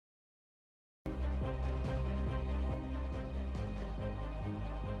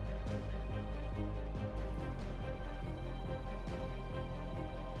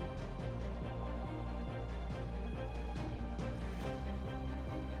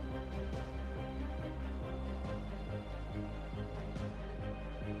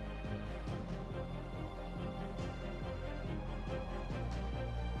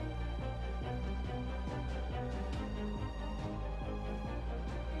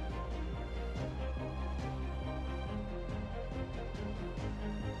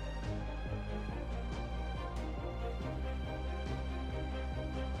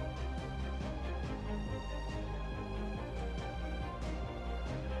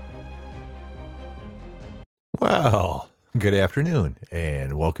Well, good afternoon,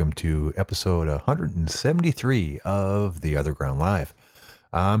 and welcome to episode 173 of the OtherGround Live.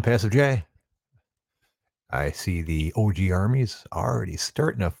 I'm Passive J. I see the OG armies already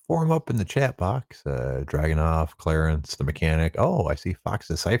starting to form up in the chat box. Dragonoff, Clarence, the mechanic. Oh, I see Fox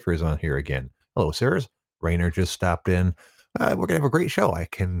the Cipher is on here again. Hello, sirs. Rainer just stopped in. We're going to have a great show. I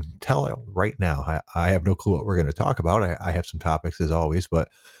can tell right now. I have no clue what we're going to talk about. I have some topics as always, but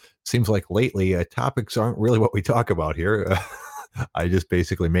seems like lately topics aren't really what we talk about here. I just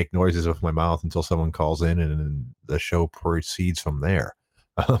basically make noises with my mouth until someone calls in, and the show proceeds from there.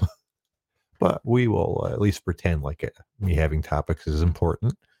 But we will at least pretend like me having topics is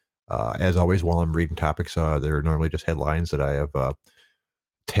important. As always, while I'm reading topics, they're normally just headlines that I have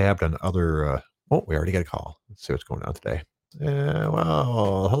tabbed on other. Oh, we already got a call. Let's see what's going on today.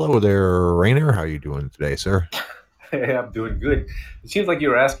 Well, hello there, Rainer. How are you doing today, sir? Hey, I'm doing good. It seems like you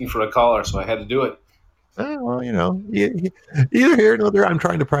were asking for a caller, so I had to do it. Well, either here or there, I'm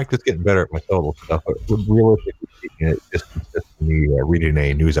trying to practice getting better at my solo stuff. But realistically speaking, it just consists of me reading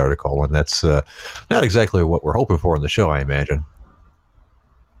a news article, and that's not exactly what we're hoping for in the show, I imagine.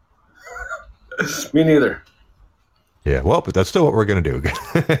 Me neither. Yeah, well, but that's still what we're going to do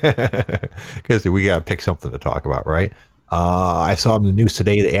because we got to pick something to talk about, right? I saw in the news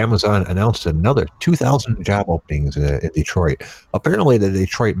today that Amazon announced another 2,000 job openings in Detroit. Apparently, the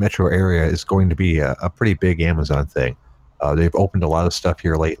Detroit metro area is going to be a pretty big Amazon thing. They've opened a lot of stuff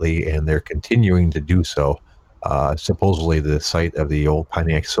here lately, and they're continuing to do so. Supposedly, the site of the old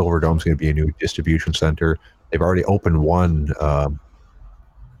Pontiac Silverdome is going to be a new distribution center. They've already opened one.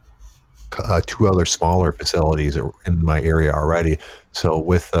 Two other smaller facilities in my area already. So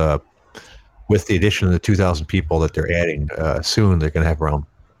with the addition of the 2,000 people that they're adding soon, they're going to have around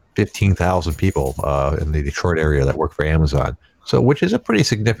 15,000 people in the Detroit area that work for Amazon. So, which is a pretty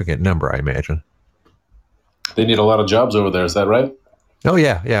significant number, I imagine. They need a lot of jobs over there. Is that right? Oh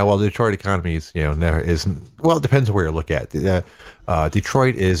yeah. Well, the Detroit economy is, never isn't. Well, it depends on where you look at.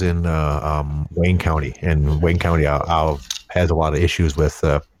 Detroit is in Wayne County, and Wayne County has a lot of issues with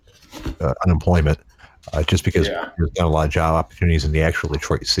unemployment, just because there's not a lot of job opportunities in the actual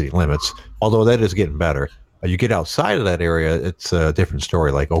Detroit city limits, although that is getting better. You get outside of that area, it's a different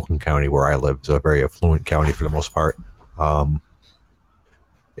story, like Oakland County, where I live, is a very affluent county for the most part. When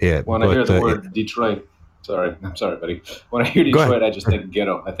I hear the word Detroit, I'm sorry, buddy. When I hear Detroit, I just think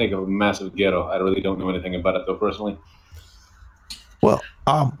ghetto. I think of a massive ghetto. I really don't know anything about it, though, personally. Well,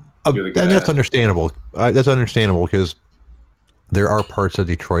 and that's understandable. That's understandable because there are parts of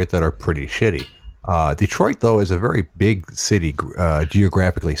Detroit that are pretty shitty. Detroit, though, is a very big city,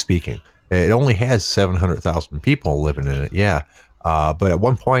 geographically speaking. It only has 700,000 people living in it, but at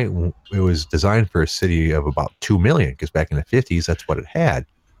one point, it was designed for a city of about 2 million, because back in the 50s, that's what it had.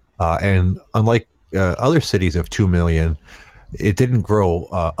 And unlike other cities of 2 million, it didn't grow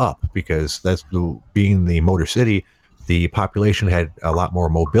up, because being the motor city, the population had a lot more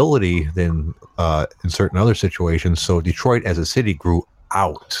mobility than in certain other situations. So Detroit as a city grew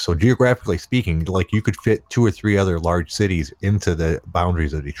out. So geographically speaking, like, you could fit 2 or 3 other large cities into the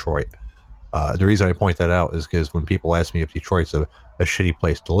boundaries of Detroit. The reason I point that out is because when people ask me if Detroit's a shitty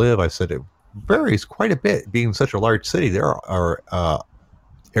place to live, I said it varies quite a bit. Being such a large city, there are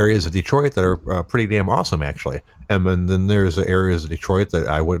areas of Detroit that are pretty damn awesome, actually. And then there's areas of Detroit that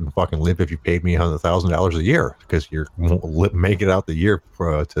I wouldn't fucking live if you paid me $100,000 a year, because you won't make it out the year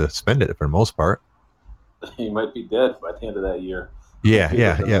to spend it for the most part. You might be dead by the end of that year. Yeah.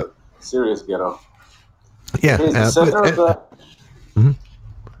 Serious ghetto. Yeah. The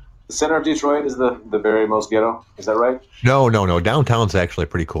center of Detroit is the very most ghetto. Is that right? No. Downtown's actually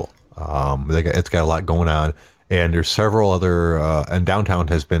pretty cool. It's got a lot going on. And there's several other, and downtown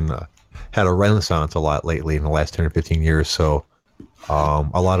has had a renaissance a lot lately in the last 10 or 15 years. So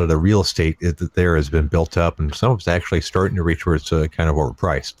a lot of the real estate there has been built up, and some of it's actually starting to reach where it's kind of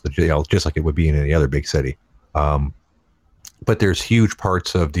overpriced, just like it would be in any other big city. But there's huge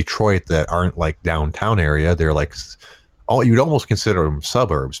parts of Detroit that aren't like downtown area. They're like, you'd almost consider them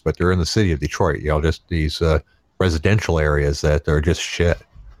suburbs, but they're in the city of Detroit. Just these residential areas that are just shit.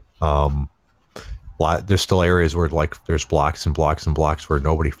 There's still areas where, like, there's blocks and blocks and blocks where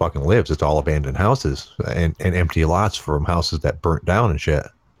nobody fucking lives. It's all abandoned houses and empty lots from houses that burnt down and shit.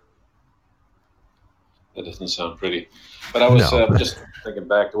 That doesn't sound pretty. But I was just thinking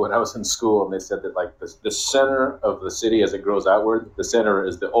back to when I was in school, and they said that, like, the center of the city, as it grows outward, the center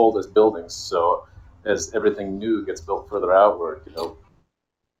is the oldest buildings. So as everything new gets built further outward,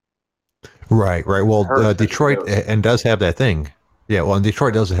 Right. Well, Detroit and does have that thing. Yeah, well, and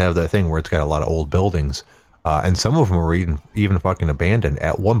Detroit doesn't have that thing where it's got a lot of old buildings, and some of them were even fucking abandoned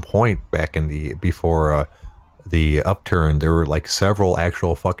at one point back in before the upturn, there were like several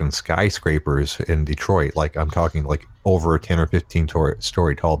actual fucking skyscrapers in Detroit. Like I'm talking like over 10 or 15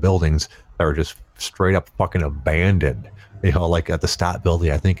 story tall buildings that are just straight up fucking abandoned. Like at the Stott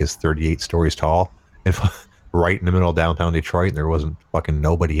building, I think is 38 stories tall, and right in the middle of downtown Detroit, and there wasn't fucking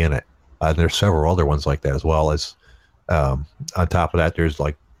nobody in it. There's several other ones like that as well as on top of that, there's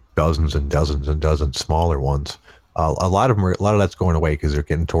like dozens and dozens and dozens smaller ones. A lot of that's going away because they're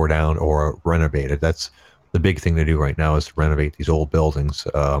getting tore down or renovated. That's the big thing to do right now is to renovate these old buildings.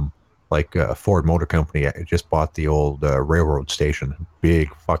 Like Ford Motor Company just bought the old railroad station,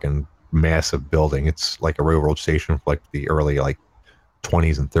 big fucking massive building. It's like a railroad station from like the early like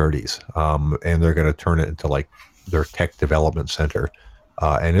 20s and 30s, and they're going to turn it into like their tech development center.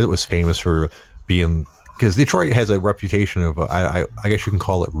 And it was famous for being because Detroit has a reputation of I guess you can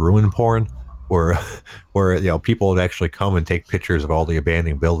call it ruin porn, where people would actually come and take pictures of all the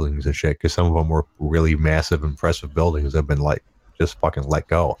abandoned buildings and shit because some of them were really massive, impressive buildings that have been like just fucking let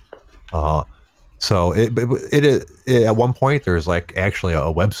go. So at one point there's like actually a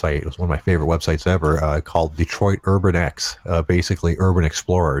website. It was one of my favorite websites ever called Detroit Urban X, basically urban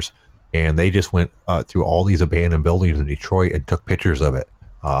explorers, and they just went through all these abandoned buildings in Detroit and took pictures of it.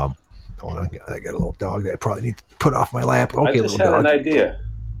 Hold on, I got a little dog that I probably need to put off my lap. Okay, I just had an idea.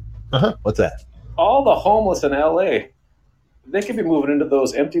 What's that? All the homeless in LA, they could be moving into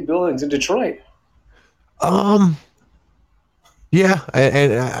those empty buildings in Detroit. Yeah,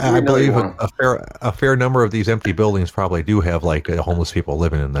 and I believe a fair number of these empty buildings probably do have like homeless people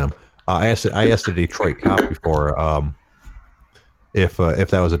living in them. I asked a Detroit cop before if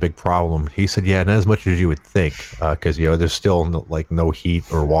that was a big problem. He said, yeah, not as much as you would think, because there's still no heat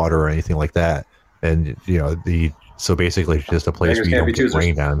or water or anything like that, and so basically it's just a place where you don't get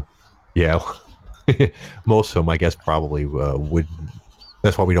rained on. Yeah, most of them, I guess, probably would.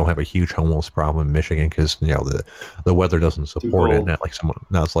 That's why we don't have a huge homeless problem in Michigan because the weather doesn't support it. Not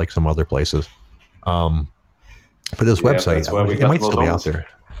like some other places. But this website, it might still be out there.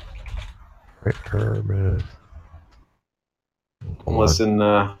 Right, homeless in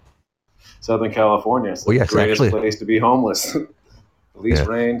Southern California. It's the greatest place to be homeless. At least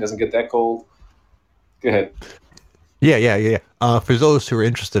rain doesn't get that cold. Go ahead. Yeah. For those who are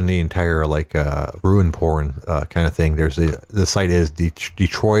interested in the entire ruin porn kind of thing, the site is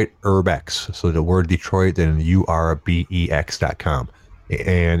Detroit Urbex. So the word Detroit and urbex.com,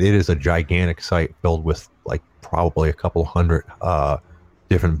 and it is a gigantic site filled with like probably a couple hundred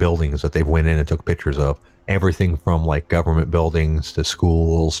different buildings that they've went in and took pictures of. Everything from like government buildings to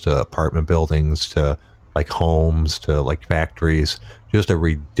schools to apartment buildings to like homes to like factories. Just a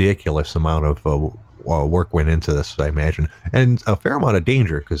ridiculous amount of work went into this, I imagine, and a fair amount of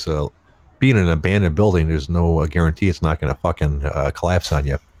danger because being in an abandoned building, there's no guarantee it's not going to fucking collapse on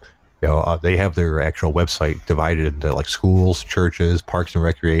you. They have their actual website divided into like schools, churches, parks and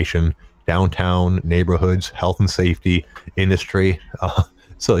recreation, downtown neighborhoods, health and safety, industry.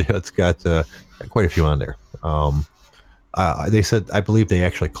 So it's got quite a few on there. They said, I believe they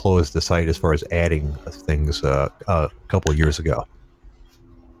actually closed the site as far as adding things a couple of years ago.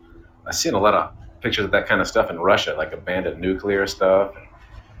 I've seen a lot of pictures of that kind of stuff in Russia, like abandoned nuclear stuff.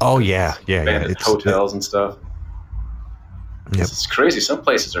 Oh yeah. Abandoned hotels and stuff. Yep. It's crazy. Some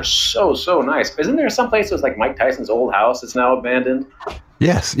places are so nice. Isn't there some places like Mike Tyson's old house that's now abandoned?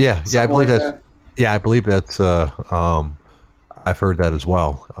 Yes, yeah. I believe that's. Yeah, I believe that's. I've heard that as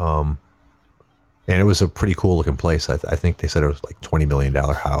well. And it was a pretty cool looking place. I think they said it was like $20 million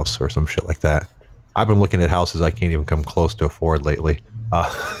house or some shit like that. I've been looking at houses I can't even come close to afford lately,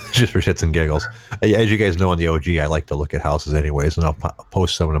 just for shits and giggles. As you guys know on the OG, I like to look at houses anyways, and I'll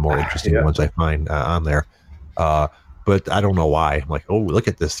post some of the more interesting ones I find on there. But I don't know why. I'm like, oh, look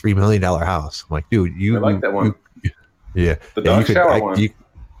at this $3 million house. I'm like, dude, I like that one. Yeah. The dog shower one.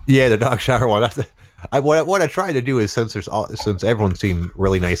 The dog shower one. What I try to do is since everyone's seen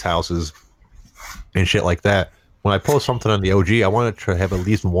really nice houses and shit like that, when I post something on the OG, I want it to have at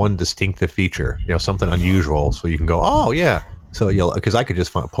least one distinctive feature, something unusual, so you can go, oh yeah. So because I could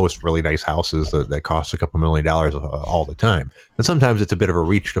just post really nice houses that cost a couple $1 million all the time, and sometimes it's a bit of a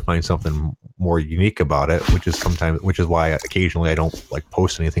reach to find something more unique about it, which is why occasionally I don't like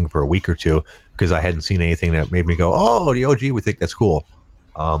post anything for a week or two because I hadn't seen anything that made me go, oh, the OG would think that's cool.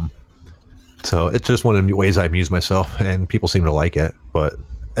 So it's just one of the ways I amuse myself, and people seem to like it, but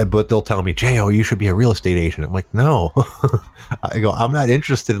they'll tell me, J.O., you should be a real estate agent. I'm like, no. I go, I'm not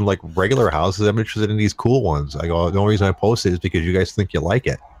interested in like regular houses. I'm interested in these cool ones. I go, the only reason I post it is because you guys think you like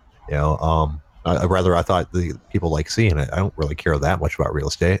it. I thought the people like seeing it. I don't really care that much about real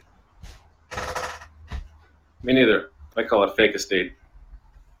estate. Me neither. I call it fake estate.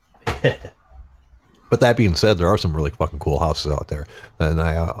 But that being said, there are some really fucking cool houses out there, and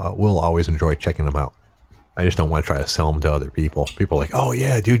I will always enjoy checking them out. I just don't want to try to sell them to other people. People are like, oh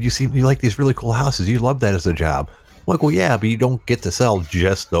yeah, dude, you like these really cool houses. You love that as a job. I'm like, well, yeah, but you don't get to sell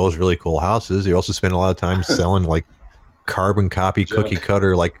just those really cool houses. You also spend a lot of time selling like carbon copy, cookie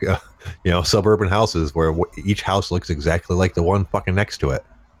cutter, like suburban houses where each house looks exactly like the one fucking next to it.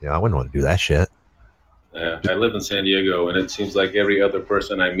 I wouldn't want to do that shit. Yeah, I live in San Diego, and it seems like every other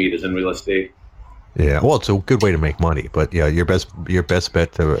person I meet is in real estate. Yeah, well, it's a good way to make money, but yeah, your best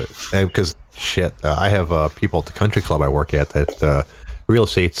bet to because shit, I have people at the country club I work at that real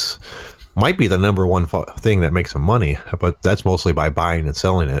estate's might be the number one thing that makes them money, but that's mostly by buying and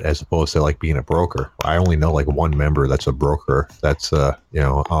selling it as opposed to like being a broker. I only know like one member that's a broker that's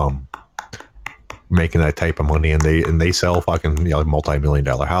making that type of money, and they sell fucking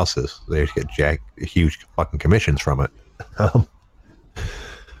multi-million-dollar houses. They get huge fucking commissions from it.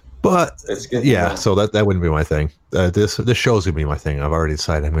 But yeah, so that wouldn't be my thing. This show's gonna be my thing. I've already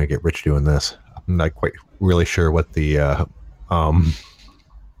decided I'm gonna get rich doing this. I'm not quite really sure what the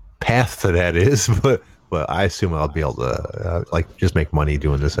path to that is, but I assume I'll be able to just make money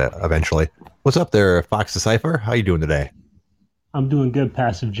doing this eventually. What's up there, Fox Decipher? How you doing today? I'm doing good,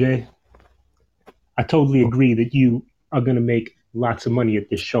 Passive J. I totally agree that you are gonna make lots of money at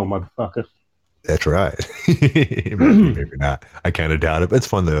this show, motherfucker. That's right. maybe not. I kind of doubt it, but it's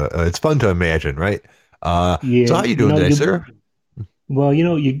fun to imagine, right? Yeah. So how you doing today, sir? Well,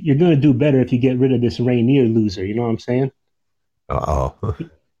 you're going to do better if you get rid of this Rainier loser. You know what I'm saying? Uh-oh.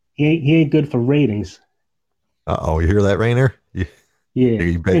 He ain't good for ratings. Uh-oh. You hear that, Rainier? Yeah.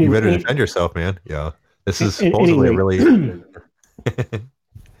 You better defend yourself, man. Yeah. This is supposedly really...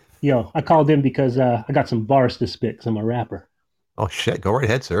 Yo, I called in because I got some bars to spit because I'm a rapper. Oh, shit. Go right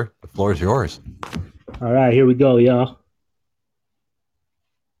ahead, sir. The floor is yours. All right, here we go, y'all.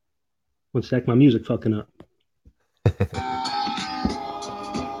 One sec, my music fucking up.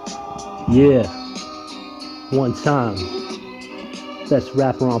 Yeah. One time. Best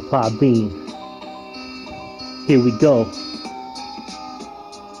rapper on Podbean. Here we go.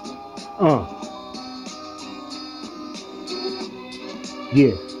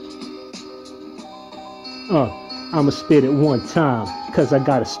 Yeah. I'ma spit it one time, cause I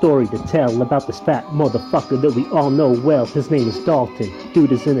got a story to tell about this fat motherfucker that we all know well. His name is Dalton.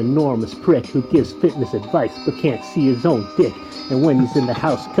 Dude is an enormous prick who gives fitness advice but can't see his own dick. And when he's in the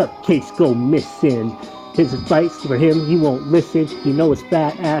house, cupcakes go missing. His advice for him, he won't listen. You know his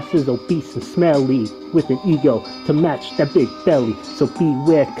fat ass is obese and smelly, with an ego to match that big belly. So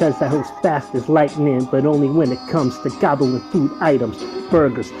beware, cause that hoe's fast as lightning, but only when it comes to gobbling food items.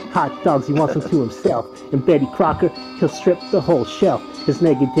 Burgers, hot dogs, he wants them to himself. And Betty Crocker, he'll strip the whole shelf. His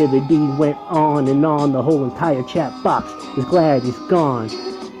negativity went on and on, the whole entire chat box is glad he's gone.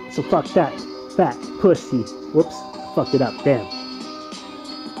 So fuck that fat pussy. Whoops, fucked it up, damn.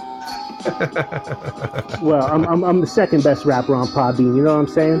 Well, I'm the second best rapper on Podbean. You know what I'm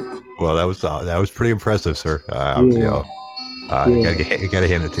saying? Well, that was pretty impressive, sir. You gotta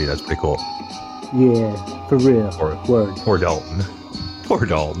hand it to you. That's pretty cool. Yeah, for real. Poor Dalton. Poor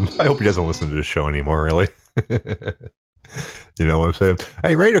Dalton. I hope he doesn't listen to this show anymore. Really. You know what I'm saying?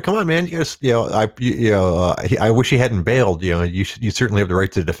 Hey, Raider, come on, man. I wish he hadn't bailed. You certainly have the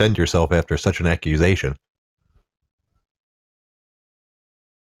right to defend yourself after such an accusation.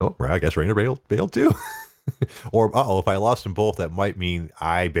 Oh, I guess Rainer bailed too. Or if I lost them both, that might mean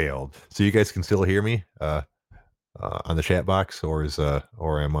I bailed. So you guys can still hear me on the chat box, or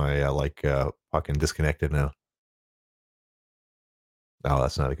am I fucking disconnected now? Oh,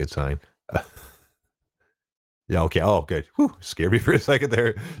 that's not a good sign. Yeah, okay. Oh, good. Whew, scared me for a second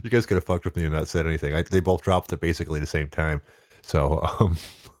there. You guys could have fucked with me and not said anything. They both dropped at basically the same time. So,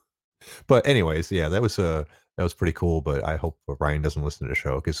 but anyways, yeah, that was pretty cool. But I hope Ryan doesn't listen to the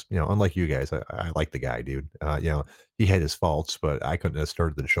show because, unlike you guys, I like the guy, dude. He had his faults, but I couldn't have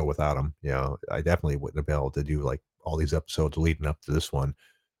started the show without him. I definitely wouldn't have been able to do like all these episodes leading up to this one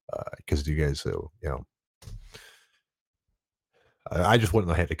because you guys, I just wouldn't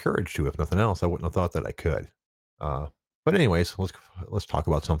have had the courage to, if nothing else. I wouldn't have thought that I could. But anyways, let's talk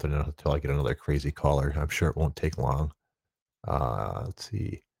about something until I get another crazy caller. I'm sure it won't take long. Let's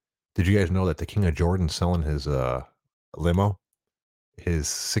see. Did you guys know that the King of Jordan's selling his limo? His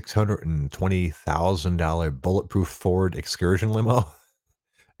 $620,000 bulletproof Ford Excursion limo?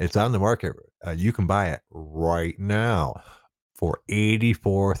 It's on the market. You can buy it right now for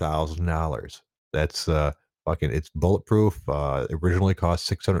 $84,000. That's it's bulletproof. Originally cost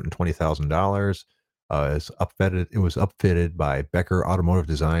 $620,000. It was upfitted by Becker Automotive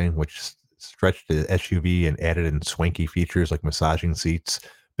Design, which stretched the SUV and added in swanky features like massaging seats,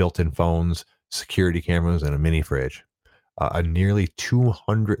 built-in phones, security cameras, and a mini fridge. A nearly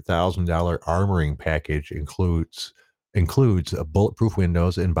 $200,000 armoring package includes bulletproof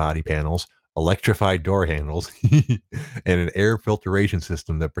windows and body panels, electrified door handles, and an air filtration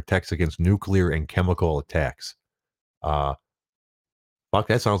system that protects against nuclear and chemical attacks. Fuck,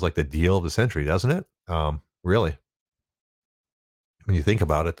 that sounds like the deal of the century, doesn't it? Really. When you think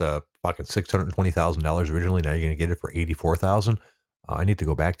about it, fucking $620,000 originally. Now you're going to get it for $84,000. I need to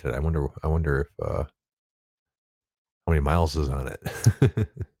go back to that. I wonder if how many miles is on it.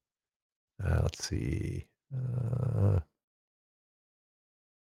 Let's see.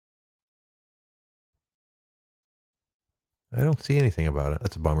 I don't see anything about it.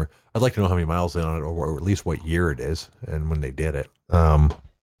 That's a bummer. I'd like to know how many miles in on it, or at least what year it is and when they did it.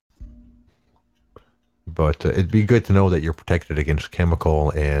 But it'd be good to know that you're protected against chemical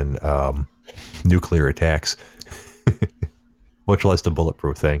and nuclear attacks, much less the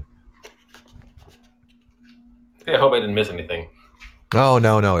bulletproof thing. Yeah, I hope I didn't miss anything. Oh,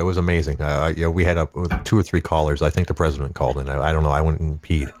 no, it was amazing. We had 2 or 3 callers. I think the president called in. I don't know. I wouldn't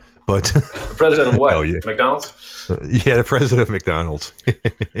peed. But the president of what? Oh, yeah. McDonald's? Yeah, the president of McDonald's.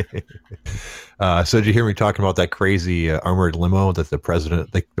 So did you hear me talking about that crazy armored limo that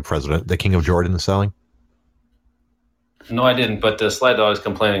the King of Jordan is selling? No, I didn't. But the Sly Dog is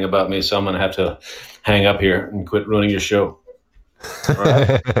complaining about me, so I'm going to have to hang up here and quit ruining your show. All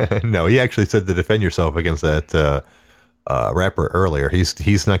right? No, he actually said to defend yourself against that rapper earlier.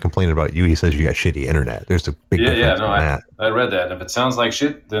 He's not complaining about you. He says you got shitty internet. There's a big difference in that. I read that. If it sounds like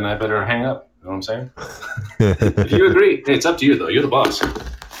shit, then I better hang up. You know what I'm saying? If you agree, hey, it's up to you though. You're the boss.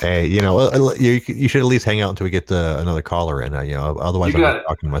 Hey, you should at least hang out until we get another caller in. Otherwise I'm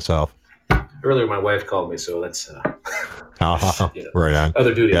talking to myself. Earlier, my wife called me, so that's right on.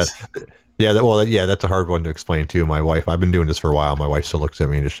 Other duties. Yeah. That's a hard one to explain too. My wife. I've been doing this for a while. My wife still looks at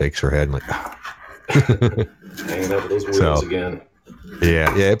me and just shakes her head and like. Hanging up with those wheels again.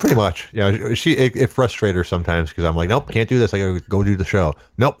 Yeah, pretty much. It frustrates her sometimes because I'm like, nope, can't do this. I gotta go do the show.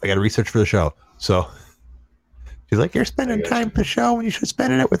 Nope, I gotta research for the show. So she's like, you're spending time for the show when you should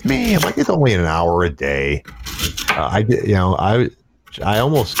spend it with me. I'm like, it's only an hour a day. I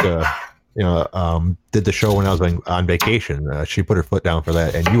almost did the show when I was on vacation. She put her foot down for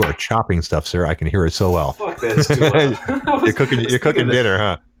that, and you are chopping stuff, sir. I can hear it so well. Fuck, that's too loud. You're cooking dinner,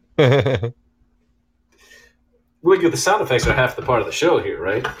 huh? Well, the sound effects are half the part of the show here,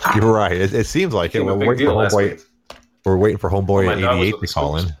 right? You're right. It seems like it. We're waiting for Homeboy 88 to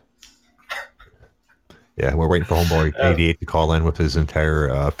call in. Yeah, we're waiting for Homeboy 88 to call in with his entire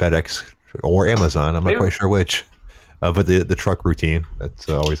FedEx or Amazon. I'm not quite sure which. But the truck routine. That's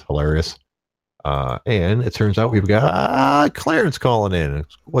always hilarious. And it turns out we've got Clarence calling in.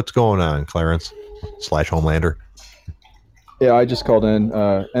 What's going on, Clarence / Homelander? Yeah, I just called in.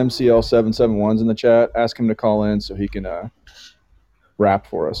 MCL771's in the chat. Ask him to call in so he can rap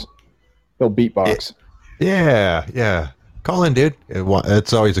for us. He'll beatbox. Yeah. Call in, dude.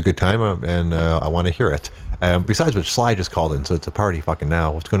 It's always a good time, and I want to hear it. Besides which, Sly just called in, so it's a party fucking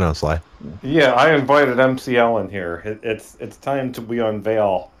now. What's going on, Sly? Yeah, I invited MCL in here. It's time we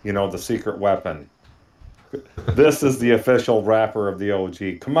unveil, the secret weapon. This is the official rapper of the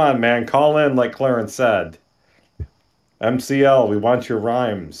OG. Come on, man. Call in like Clarence said. MCL, we want your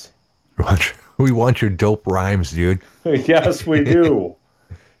rhymes. We want your dope rhymes, dude. Yes, we do.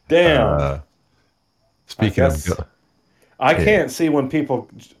 Damn. Speaking of... I can't see when people...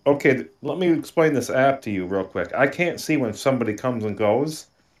 Okay, let me explain this app to you real quick. I can't see when somebody comes and goes.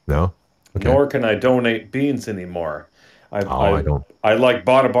 No? Okay. Nor can I donate beans anymore. I don't. I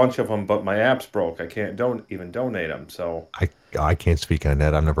bought a bunch of them, but my app's broke. I can't even donate them, so... I can't speak on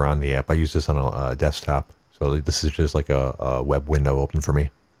that. I'm never on the app. I use this on a desktop. So this is just like a web window open for me.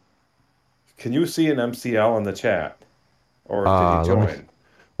 Can you see an MCL in the chat? Or did he join?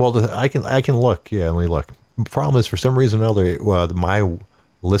 I can look. Yeah, let me look. The problem is, for some reason or another, my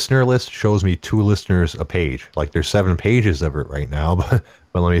listener list shows me 2 listeners a page. Like there's 7 pages of it right now,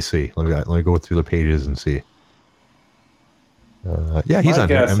 but let me see. Let me go through the pages and see. Yeah, he's on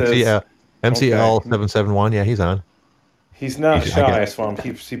here. MCL 771. Yeah, he's on. He's not shy, so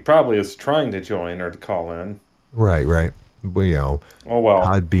he probably is trying to join or to call in. Right. Well, oh well.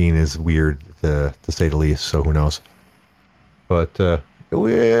 Podbean is weird to say the least. So who knows? But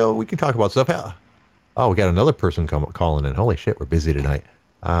we can talk about stuff. Oh, we got another person calling in. Holy shit, we're busy tonight.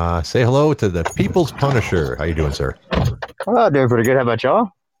 Say hello to the People's Punisher. How you doing, sir? Oh, doing pretty good. How about y'all?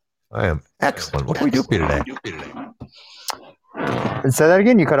 I am excellent. What can we do for you today? Say that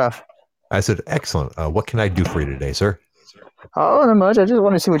again. You cut off. I said excellent. What can I do for you today, sir? Oh, not much. I just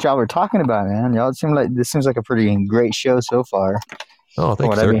want to see what y'all were talking about, man. Y'all seems like a pretty great show so far. Oh, From thanks,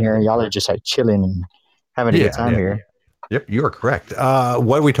 what I've sir. been hearing, y'all are just like chilling and having a good time here. Yep, you are correct.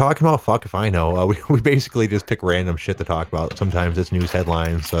 What are we talking about? Fuck if I know. We basically just pick random shit to talk about. Sometimes it's news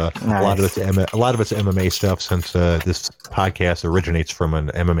headlines. Nice. A lot of it's MMA stuff, since this podcast originates from an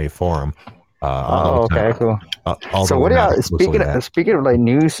MMA forum. Okay, cool. So what do y'all speaking of like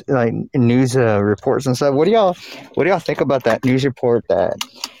news reports and stuff? What do y'all think about that news report that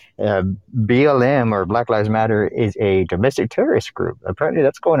BLM or Black Lives Matter is a domestic terrorist group? Apparently,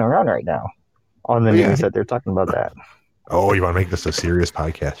 that's going around right now on the news that they're talking about that. Oh, you want to make this a serious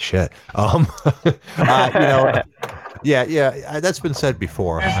podcast? Shit. That's been said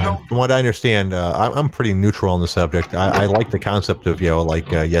before. From what I understand, I'm pretty neutral on the subject. I like the concept of,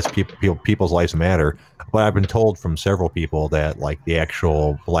 yes, people's lives matter, but I've been told from several people that, like, the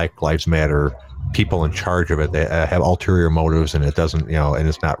actual Black Lives Matter people in charge of it, they have ulterior motives, and it doesn't, and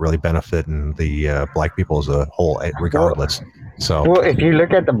it's not really benefiting the black people as a whole, regardless. Well, if you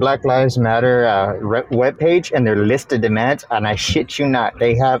look at the Black Lives Matter webpage and their list of demands, and I shit you not,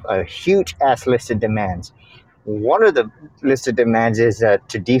 they have a huge ass list of demands. One of the listed demands is to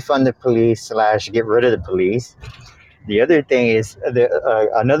defund the police / get rid of the police. The other thing is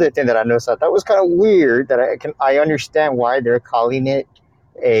another thing that I noticed I thought was kind of weird, that I understand why they're calling it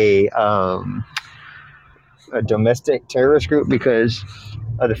a domestic terrorist group, because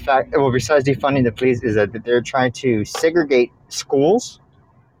of the fact, well, besides defunding the police, is that they're trying to segregate schools,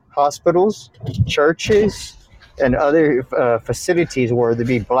 hospitals, churches, and other facilities where there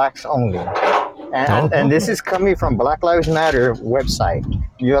be blacks only. And this is coming from Black Lives Matter website.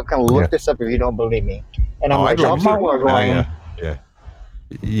 You can look this up if you don't believe me. And I'm like, y'all going.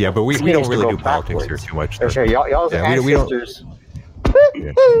 Yeah, but we don't really do politics here too much. Y'all's ancestors.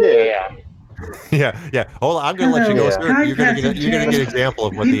 Yeah. Hold on, I'm going to let you go, sir. You're going to get an example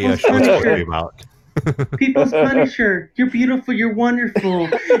of what the show is supposed to be about. People's Punisher. You're beautiful. You're wonderful.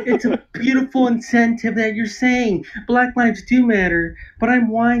 It's a beautiful incentive that you're saying. Black lives do matter, but I'm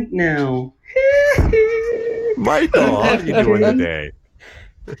white now. Michael, how are you doing today?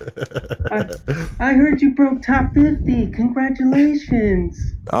 I heard you broke top 50.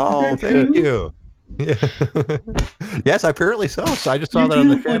 Congratulations. Oh, thank you. Yeah. Yes, apparently so. So I just saw that on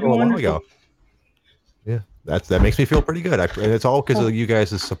the channel a while ago. Yeah, that makes me feel pretty good. And it's all because of you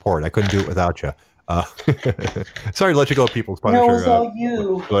guys' support. I couldn't do it without you. Sorry to let you go, People's Punisher. No, it's all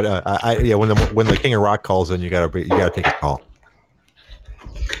you. But when the King of Rock calls in, you gotta take a call.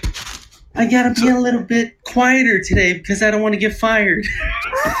 I gotta be a little bit quieter today because I don't want to get fired.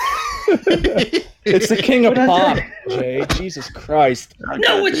 It's the King of Pop, Jay. Jesus Christ.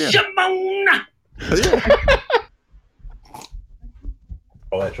 No, it's Shimona.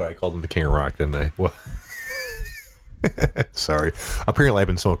 Oh, that's right. I called him the King of Rock, didn't I? Well, sorry. Apparently, I've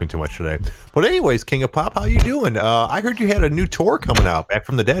been smoking too much today. But anyways, King of Pop, how you doing? I heard you had a new tour coming out, Back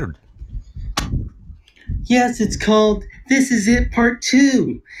from the Dead. Yes, it's called This Is It Part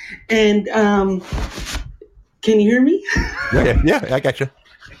 2. And, can you hear me? Yeah, I got you.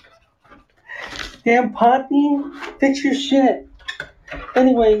 Damn, Podbean, fix your shit.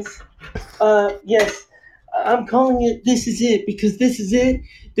 Anyways, yes, I'm calling it This Is It because this is it.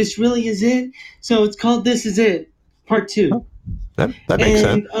 This really is it. So it's called This Is It Part 2. That makes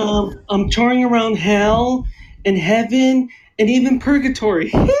sense. I'm touring around hell and heaven and even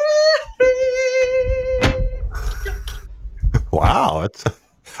purgatory. Wow,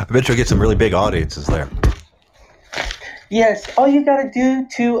 I bet you'll get some really big audiences there. Yes, all you gotta do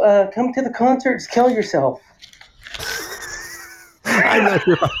to come to the concert is kill yourself. I'm not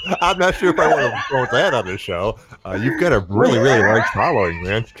sure if I want to promote that on this show. You've got a really, really large following,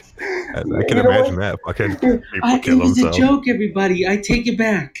 man. I can imagine that. Fucking people kill themselves. It was a joke, everybody. I take it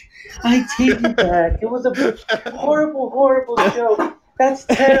back. It was a horrible, horrible joke. That's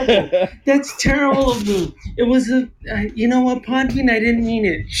terrible. That's terrible of me. It was you know what, Podbean? I didn't mean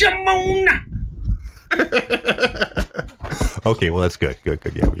it. Shimona! Okay, well that's good. Good.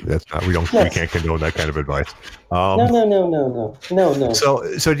 Yeah, we can't condone that kind of advice. No. So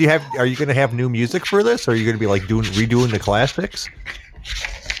are you going to have new music for this, or are you going to be like redoing the classics?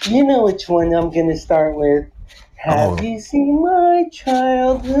 You know which one I'm going to start with. Have you seen my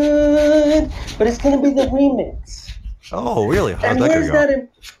childhood? But it's going to be the remix. Oh, really? How's that going to go?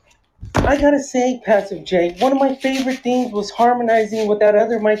 I gotta say, Passive J, one of my favorite things was harmonizing with that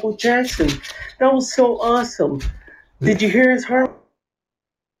other Michael Jackson. That was so awesome. Did you hear his harmony?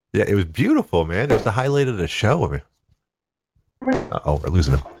 Yeah, it was beautiful, man. It was the highlight of the show. Uh-oh, we're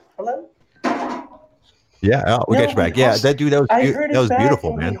losing him. Hello? Yeah, we got you back. Yeah, that dude, that was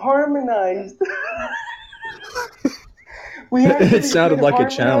beautiful, man. We harmonized. It sounded like a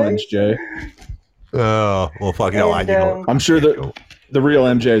challenge, Jay. Oh, well, fuck, I'm sure that The real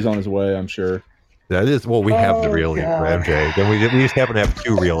MJ is on his way, I'm sure. That is, well, we have the real MJ. Then we just happen to have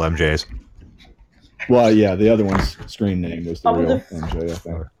two real MJs. Well, yeah, the other one's screen name was the real MJ, I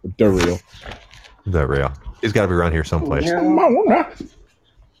think. The real. The real. He's got to be around here someplace. Yeah.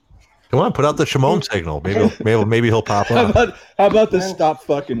 Come on, put out the Shimon signal. Maybe he'll pop up. How about the stop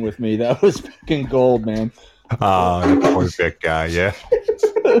fucking with me? That was fucking gold, man. The poor Vic guy, yeah.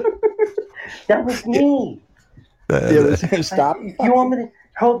 That was me. Stop. You want me to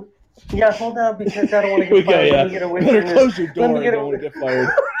hold? Yeah, hold on because I don't want to get fired. Let me get away from this. Close your door. I don't want to get fired.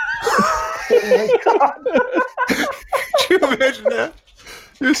 Oh my God. Can you imagine that?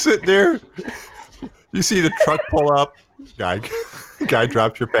 You're sitting there. You see the truck pull up. Guy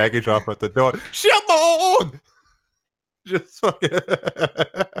drops your package off at the door. Shimon! Just fucking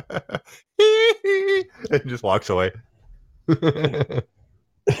and just walks away.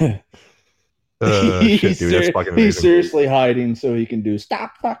 Shit, dude, that's fucking amazing. He's seriously hiding so he can do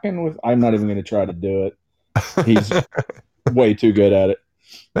stop fucking with. I'm not even going to try to do it. He's way too good at it.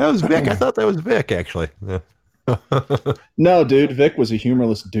 That was Vic. I thought that was Vic, actually. Yeah. No, dude, Vic was a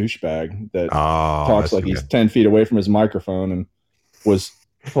humorless douchebag that talks like he's 10 feet away from his microphone and was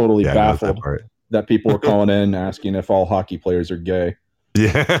totally baffled that people were calling in asking if all hockey players are gay.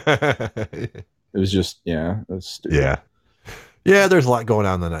 Yeah. It was just, it was stupid. Yeah. Yeah, there's a lot going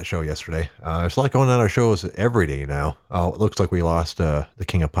on that show yesterday. There's a lot going on our shows every day now. It looks like we lost the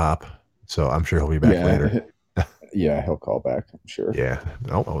King of Pop, so I'm sure he'll be back later. Yeah, he'll call back, I'm sure. Yeah.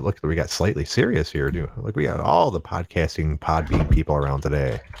 Oh, look, we got slightly serious here, dude. Look, we got all the podcasting Podbean people around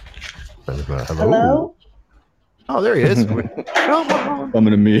today. Hello? Oh, there he is.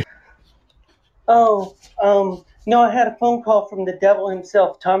 Coming to me. Oh, no, I had a phone call from the devil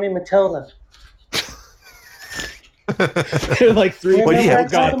himself, Tommy Mottola. Like 3 people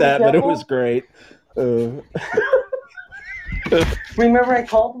got that, but it was great. Remember I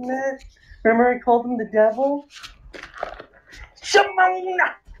called him that? Remember I called him the devil? Shimon!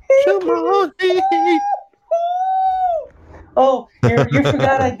 Oh, you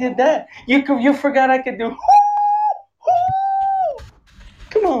forgot I did that. You forgot I could do.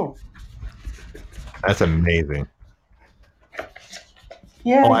 Come on. That's amazing.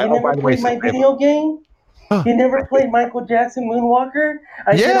 Yeah, you never played my video game? You never played Michael Jackson Moonwalker?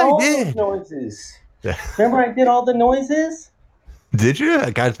 I did all those noises. Yeah. Remember I did all the noises? Did you?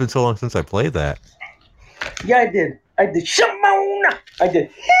 God, it's been so long since I played that. Yeah, I did. I did Shimon. I did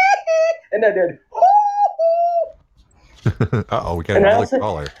and I did. Uh-oh, we got another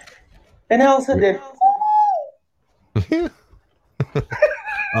caller. And I also did.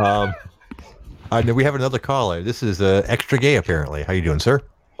 I know we have another caller. This is extra gay, apparently. How you doing, sir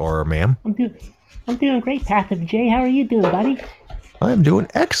or ma'am? I'm doing great, Passive J. How are you doing, buddy? I'm doing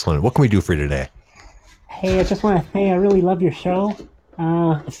excellent. What can we do for you today? Hey, I just want to say I really love your show,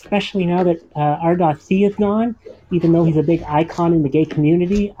 especially now that R.C is gone. Even though he's a big icon in the gay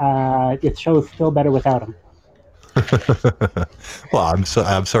community, this show is still better without him. Well, I'm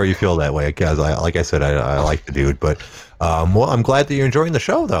sorry you feel that way, because like I said, I like the dude, but well, I'm glad that you're enjoying the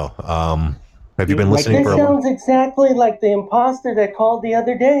show, though. Have you been listening for a while? This sounds exactly like the imposter that called the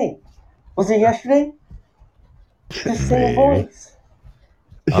other day. Was it yesterday? The same voice.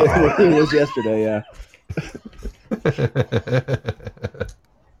 It was yesterday, yeah.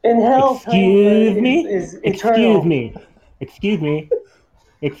 In hell, Excuse me.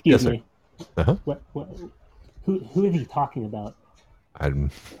 Yes, sir. Uh-huh. What? Who is he talking about?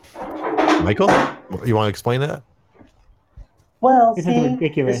 Michael, you want to explain that? Well, This is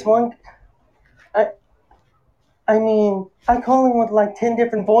ridiculous. this one. I mean, I call in with like 10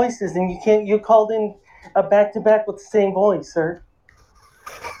 different voices, and you called in a back-to-back with the same voice, sir.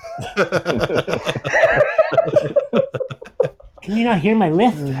 Can you not hear my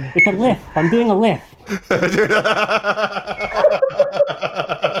lift? It's a lift. I'm doing a lift.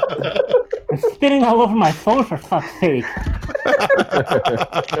 I'm spitting all over my phone, for fuck's sake.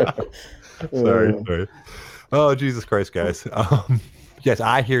 Sorry. Oh, Jesus Christ, guys. Yes,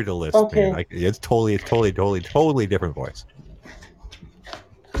 I hear the list. Okay. Man. It's totally different voice.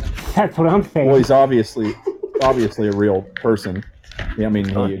 That's what I'm saying. Well, he's obviously a real person. Yeah, I mean,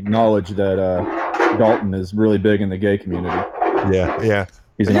 he acknowledged that Dalton is really big in the gay community. Yeah.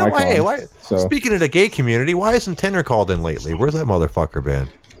 He's an icon. Why, so. Speaking of the gay community, why isn't Tenor called in lately? Where's that motherfucker been?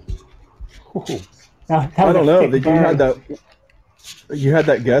 I don't know. You had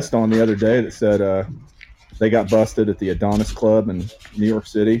that guest on the other day that said they got busted at the Adonis Club in New York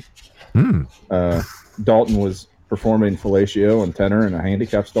City. Dalton was performing fellatio and tenor in a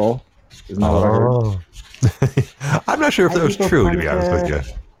handicap stall. Isn't that what I heard? I'm not sure if that was true, to be honest with you.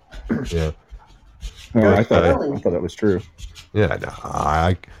 Yeah. I thought that was true.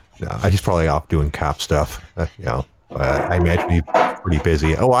 Yeah, he's probably off doing cop stuff. I imagine he's pretty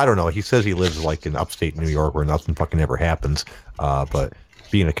busy. Oh, I don't know. He says he lives like in upstate New York where nothing fucking ever happens. But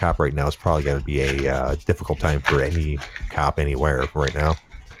being a cop right now is probably going to be a difficult time for any cop anywhere right now.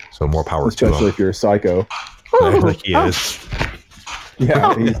 So more power to him. Especially if you're a psycho. Like he is.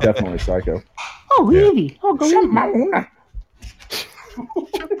 Yeah, he's definitely a psycho. Oh, Evie. Oh, go Evie.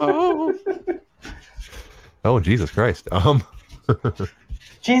 Oh, Jesus Christ.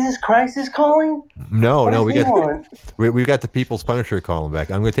 Jesus Christ is calling? No, we got the People's Punisher calling back.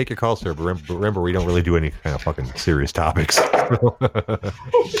 I'm going to take your call, sir, but remember, we don't really do any kind of fucking serious topics.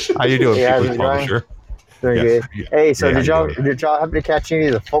 How you doing, People's Punisher? Very good. Hey, so did y'all happen to catch any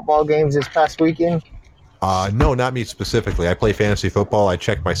of the football games this past weekend? No, not me specifically. I play fantasy football. I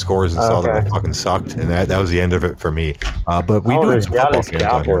checked my scores and saw that I fucking sucked, and that was the end of it for me. But we do have some football games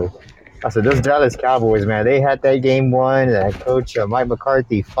on here. I said, those Dallas Cowboys, man, they had that game won. And Coach Mike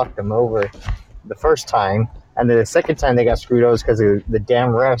McCarthy fucked them over the first time. And then the second time they got screwed over because of the damn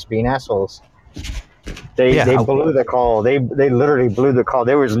refs being assholes. They blew the call. They literally blew the call.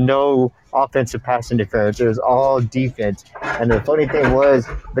 There was no offensive pass interference. It was all defense. And the funny thing was,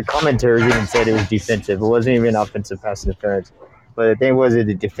 the commentators even said it was defensive. It wasn't even offensive pass interference. But the thing was that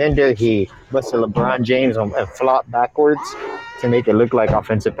the defender, he busted LeBron James and flopped backwards to make it look like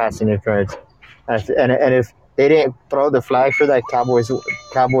offensive pass interference. And if they didn't throw the flag for that, Cowboys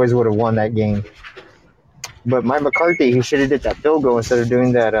would have won that game. But Mike McCarthy, he should have did that field goal instead of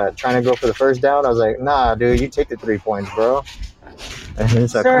doing that, trying to go for the first down. I was like, nah, dude, you take the 3 points, bro. And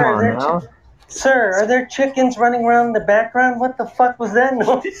he's like, come on now. Sir, are there chickens running around in the background? What the fuck was that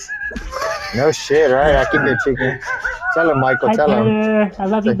noise? No shit, right? I keep your chicken. Tell him, Michael. Hi, tell Penner. him. I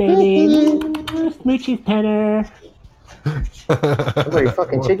love you, baby. Smoochies, Penner. What, you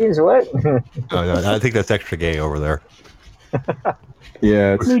fucking chickens? What? No, I think that's extra gay over there.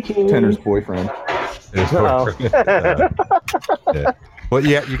 Yeah, it's Tanner's boyfriend. Yeah. Well,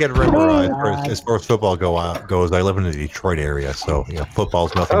 yeah, you got to remember, as far as football goes, I live in the Detroit area, so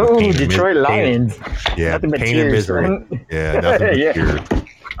football's nothing. Oh, Detroit Lions. Nothing pain and misery. Right? Yeah, nothing but tears.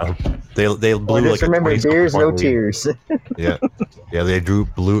 They blew like remember, beers, no tears. Yeah, they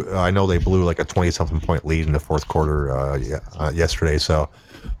blew. I know they blew like a 20-something point lead in the fourth quarter yesterday. So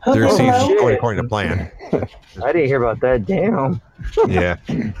their season's going according to plan. I didn't hear about that. Damn. Yeah.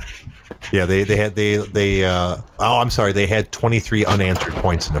 Yeah, they had 23 unanswered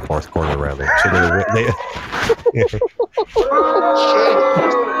points in the fourth quarter, rather. So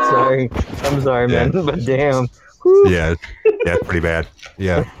I'm sorry, man, but damn. Yeah, pretty bad.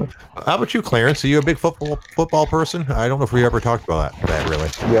 Yeah. How about you, Clarence? Are you a big football person? I don't know if we ever talked about that really.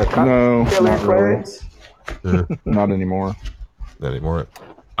 Yeah, no, not really. Not anymore. Not anymore.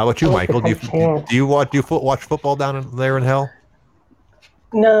 How about you, Michael? Do you watch football down there in hell?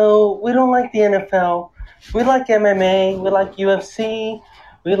 No, we don't like the NFL. We like MMA. We like UFC.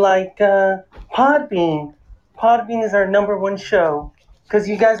 We like Podbean. Podbean is our number one show because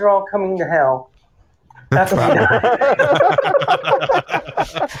you guys are all coming to hell. That's what I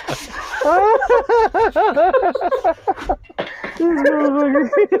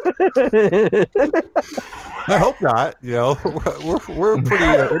hope not. We're pretty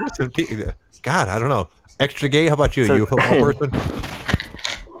innocent people. God, I don't know. Extra gay? How about you? You a football person?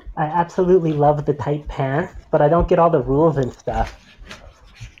 I absolutely love the tight pants, but I don't get all the rules and stuff.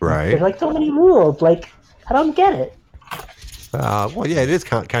 Right. There's like so many rules. Like, I don't get it. Well, yeah, it is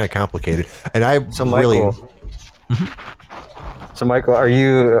kind of complicated, and So, Michael, are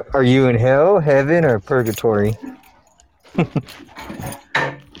you in hell, heaven, or purgatory?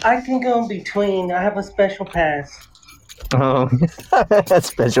 I can go in between. I have a special pass. Oh,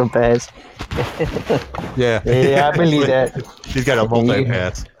 special pass. Yeah, I believe that. He's got a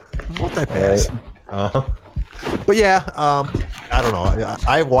multi-pass. But yeah, I don't know.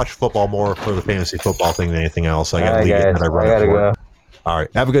 I watch football more for the fantasy football thing than anything else. I got to leave it and I run it for it. All right.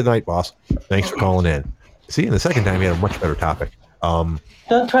 Have a good night, boss. Thanks for calling in. See, in the second time, you had a much better topic.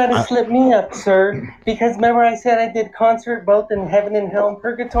 Don't try to slip me up, sir. Because remember I said I did concert both in heaven and hell and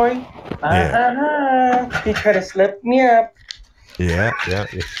purgatory? You try to slip me up. Yeah.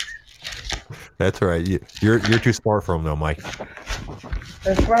 That's right. You're too smart for him, though, Mike.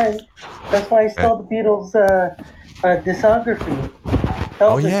 That's right. That's why I stole the Beatles' discography.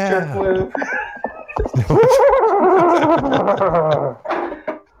 Elvis jerk move.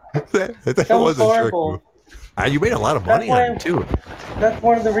 that was a jerk move. You made a lot of money on it, too. That's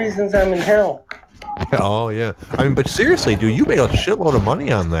one of the reasons I'm in hell. Oh, yeah. I mean, but seriously, dude, you made a shitload of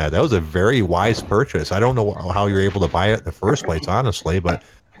money on that. That was a very wise purchase. I don't know how you're able to buy it in the first place, honestly, but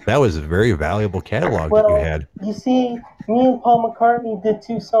That was a very valuable catalog that you had. You see, me and Paul McCartney did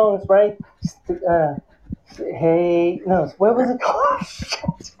 2 songs, right? Hey, no, what was it called?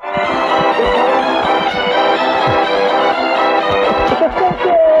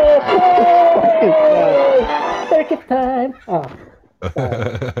 Circuit time. Oh.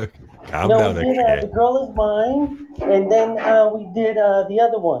 Calm down, we did The Girl Is Mine, and then we did the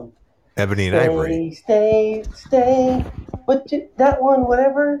other one. Ebony and Ivory. Stay. But that one,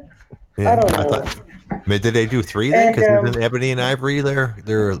 whatever. Yeah, I don't know. Did they do 3 then? Because isn't Ebony and Ivory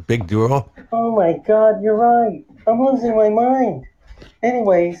they're a big duo? Oh my God, you're right. I'm losing my mind.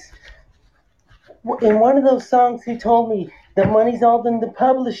 Anyways, in one of those songs, he told me the money's all in the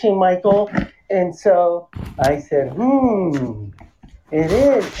publishing, Michael. And so I said, it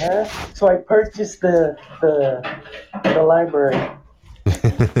is, huh? So I purchased the library.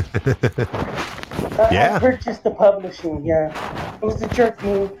 I purchased the publishing, yeah. It was a jerk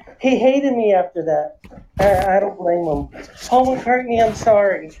move. He hated me after that. I don't blame him. Paul McCartney, I'm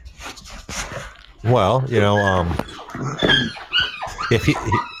sorry. Well, if he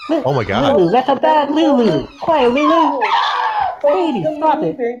oh my God. Lulu, that's a bad Lulu. Quiet, Lulu. Baby, stop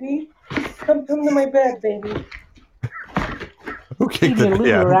it. Baby. Come to my bed, baby. Who kicked it?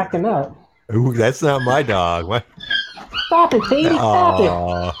 Lulu are acting up. Ooh, that's not my dog. What? Stop it, baby. Stop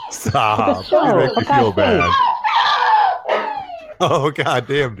it. Stop. You make me feel bad. Oh, God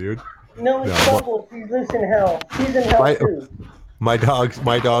damn, dude. No, it's trouble. She's in hell. She's in hell, too. My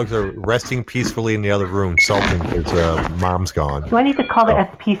dogs are resting peacefully in the other room, sulking because mom's gone. Do I need to call the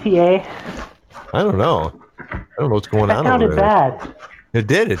SPCA? I don't know. I don't know what's going on over there. That sounded bad. It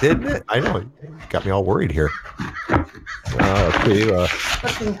did. I know. It got me all worried here. Okay.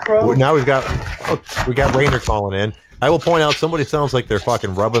 Now we got Rainer calling in. I will point out somebody sounds like they're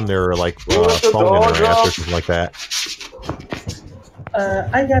fucking rubbing their phone in their ass or something like that.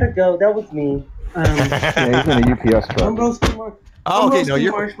 I gotta go. That was me. Yeah, he's in a UPS truck. I'm roasting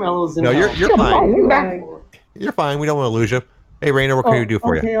marshmallows. No, you're fine. You're fine. We don't want to lose you. Hey, Rainer, what can you do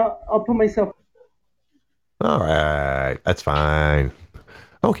for you? Okay, I'll put myself. All right, that's fine.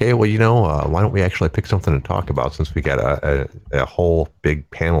 Okay, well, why don't we actually pick something to talk about since we got a whole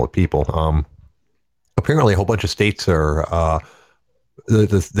big panel of people. Apparently, a whole bunch of states are.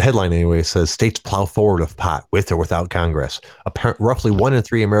 The headline anyway says states plow forward of pot with or without Congress. Roughly 1 in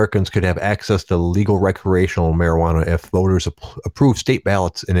 3 Americans could have access to legal recreational marijuana if voters approve state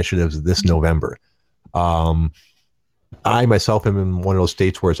ballots initiatives this November. I myself am in one of those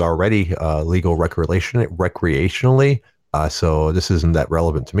states where it's already legal recreationally. So this isn't that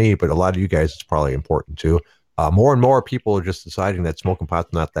relevant to me, but a lot of you guys, it's probably important too. More and more people are just deciding that smoking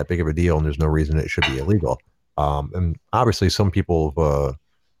pot's not that big of a deal and there's no reason it should be illegal. And obviously some people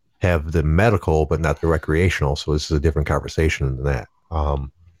have the medical, but not the recreational. So this is a different conversation than that.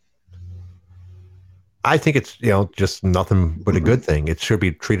 I think it's, just nothing but a good thing. It should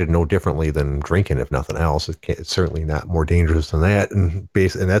be treated no differently than drinking, if nothing else. It's certainly not more dangerous than that. And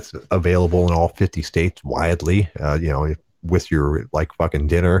that's available in all 50 states widely, with your fucking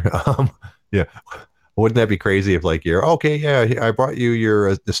dinner. Yeah. Wouldn't that be crazy if you're okay? Yeah, I brought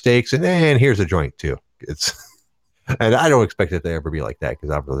you the steaks and here's a joint too. And I don't expect it to ever be like that because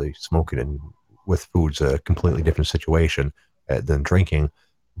obviously smoking with food's a completely different situation than drinking.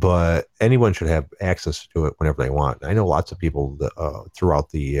 But anyone should have access to it whenever they want. I know lots of people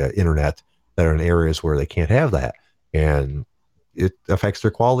throughout the internet that are in areas where they can't have that, and it affects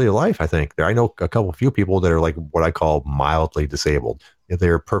their quality of life. I think I know a few people that are what I call mildly disabled.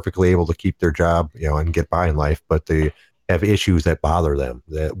 They're perfectly able to keep their job, and get by in life, but they have issues that bother them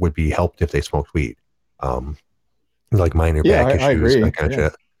that would be helped if they smoked weed, like minor back issues, I agree. That kind of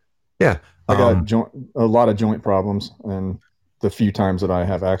shit. Yeah, I got a lot of joint problems, and the few times that I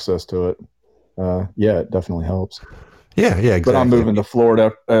have access to it, it definitely helps. Yeah, exactly. But I'm moving to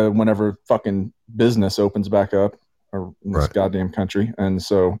Florida whenever fucking business opens back up in this goddamn country, and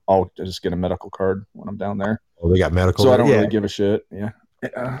so I'll just get a medical card when I'm down there. Oh, they got medical. So I don't really give a shit. Yeah.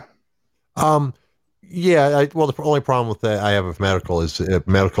 The only problem with that I have with medical is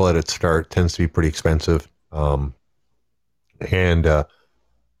medical at its start tends to be pretty expensive, and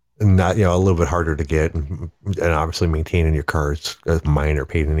not a little bit harder to get, and obviously maintaining your car is a minor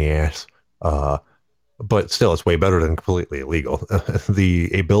pain in the ass. But still, it's way better than completely illegal. The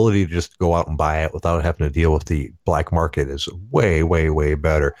ability to just go out and buy it without having to deal with the black market is way, way, way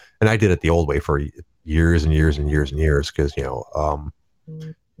better. And I did it the old way for years and years and years and years because 10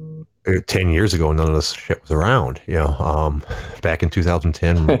 years ago, none of this shit was around. Back in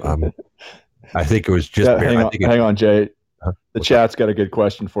 2010, I think it was just. Hang on, Jay. The chat's got a good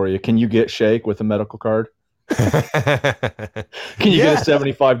question for you. Can you get shake with a medical card? Can you get a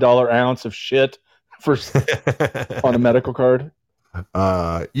 $75 ounce of shit on a medical card?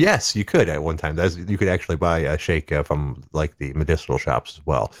 Yes, you could at one time. You could actually buy a shake from like the medicinal shops as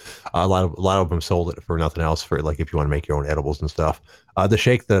well. A lot of them sold it for nothing else, for like if you want to make your own edibles and stuff. The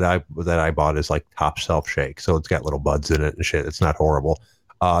shake that I bought is like top shelf shake, so it's got little buds in it and shit. It's not horrible.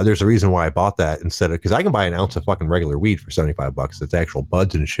 There's a reason why I bought that instead of, because I can buy an ounce of fucking regular weed for $75. It's actual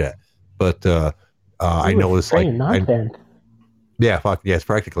buds and shit. But I noticed like yeah, fuck yeah, it's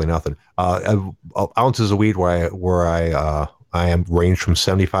practically nothing. Ounces of weed where I am ranged from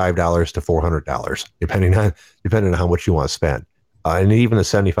 $75 to $400, depending on how much you want to spend. And even the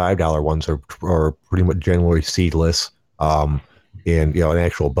 $75 ones are pretty much generally seedless, and and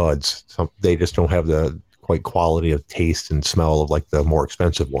actual buds. They just don't have the quite quality of taste and smell of like the more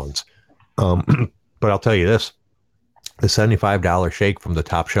expensive ones. But I'll tell you this: the $75 shake from the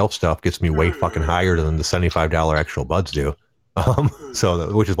top shelf stuff gets me way fucking higher than the $75 actual buds do.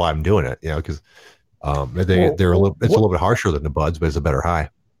 Which is why I'm doing it, because they're a little bit harsher than the buds, but it's a better high.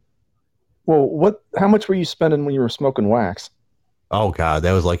 Well, how much were you spending when you were smoking wax? Oh God,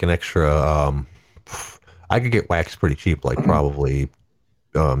 that was like an extra. I could get wax pretty cheap, like probably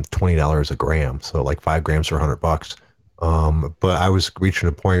 $20 a gram, so like 5 grams for $100. But I was reaching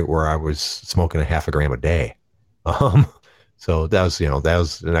a point where I was smoking a half a gram a day. So that was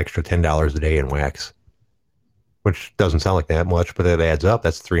an extra $10 a day in wax, which doesn't sound like that much, but it adds up.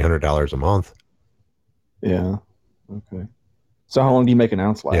 That's $300 a month. Yeah. Okay. So how long do you make an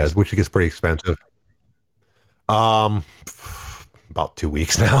ounce last? Yeah, which gets pretty expensive. About 2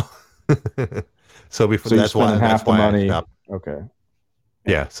 weeks now. So that's why half the money. I stopped. Okay.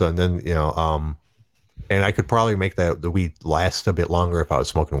 Yeah. So then and I could probably make the weed last a bit longer if I was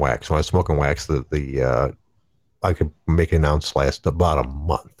smoking wax. When I was smoking wax, I could make an ounce last about a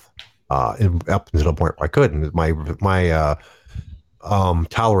month. Up until the point where I couldn't. My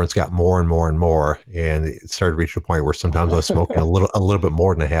tolerance got more and more and more, and it started to reach a point where sometimes I was smoking a little bit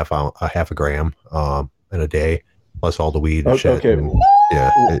more than a half a gram in a day, plus all the weed and shit. Okay. And, yeah.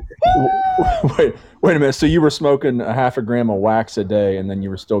 Wait a minute. So you were smoking a half a gram of wax a day, and then you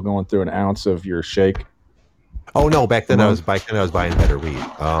were still going through an ounce of your shake? Oh no! Back then I was buying better weed.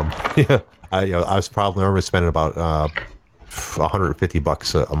 Yeah, I was probably spending about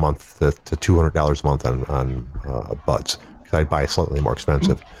 $150 a month to $200 a month on buds. I'd buy slightly more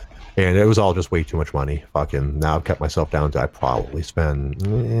expensive, and it was all just way too much money. Fucking now I've kept myself down to I probably spend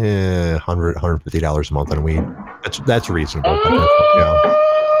 $150 a month on weed. That's reasonable.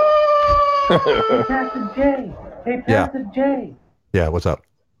 Hey, Pastor J. Hey, Pastor J. Yeah, what's up?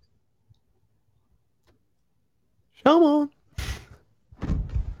 Come on.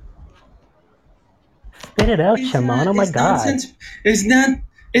 Spit it out, Shaman. Oh my God.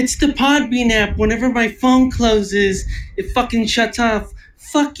 It's the Podbean app. Whenever my phone closes, it fucking shuts off.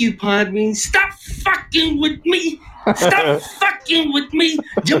 Fuck you, Podbean. Stop fucking with me. Stop fucking with me.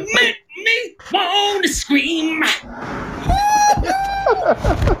 You make me want to scream. I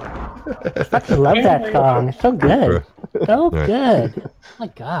fucking love that song. It's so good. So good. Oh my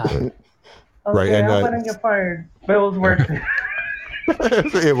God. Okay, Right, and I'm gonna get fired. But it was worth it.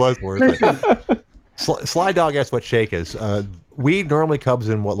 It was worth it. Sly Dog asked what shake is. Weed normally comes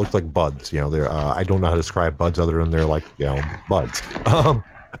in what looks like buds. I don't know how to describe buds other than they're like, buds.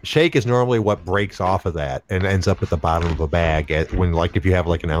 Shake is normally what breaks off of that and ends up at the bottom of a bag. When like if you have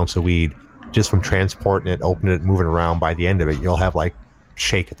like an ounce of weed, just from transporting it, opening it, moving around, by the end of it, you'll have like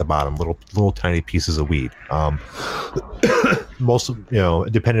shake at the bottom, little tiny pieces of weed. Most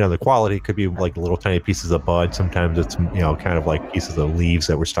depending on the quality, it could be like little tiny pieces of bud. Sometimes it's kind of like pieces of leaves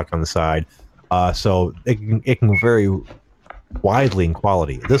that were stuck on the side. So it can vary widely in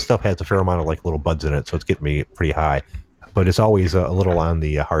quality. This stuff has a fair amount of like little buds in it, so it's getting me pretty high, but it's always a little on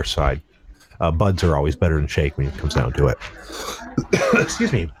the harsh side. Buds are always better than shake when it comes down to it.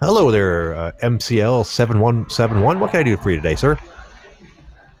 Excuse me. Hello there, MCL 7171. What can I do for you today, sir?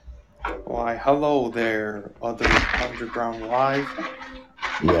 Why, hello there, OtherGround Live.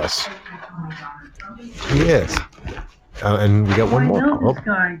 Yes. Yes. And we got one more.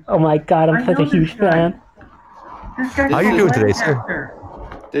 Oh my God, I'm such a huge fan. How you doing today, sir?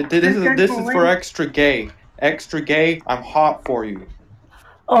 This is for extra gay. Extra gay, I'm hot for you.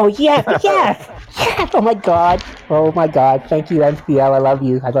 Oh yes, yes, yes! Oh my God. Thank you, MCL. I love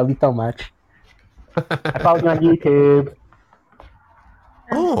you so much. I follow you on YouTube.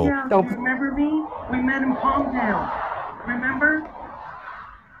 Oh. Yeah, you remember me? We met in Palmdale. Remember?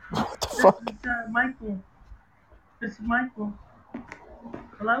 What the fuck? This is Michael. This is Michael.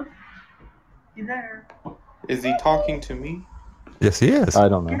 Hello? You there? Is he talking to me? Yes, he is. I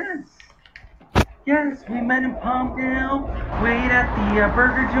don't know. Yes. Yes, we met in Palmdale. We ate at the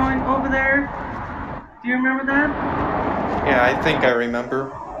burger joint over there. Do you remember that? Yeah, I think I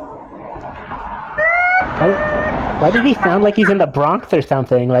remember. Why does he sound like he's in the Bronx or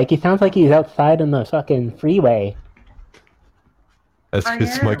something? Like, he sounds like he's outside on the fucking freeway. That's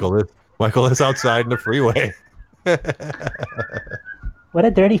just Michael. Michael is outside in the freeway. What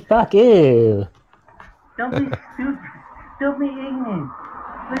a dirty fuck! Ew. Don't be stupid. Don't be ignorant.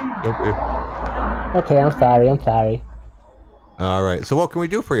 Please. Okay, I'm sorry. All right. So what can we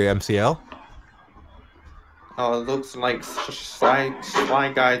do for you, MCL? It looks like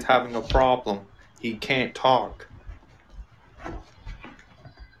Sly Guy's having a problem. He can't talk.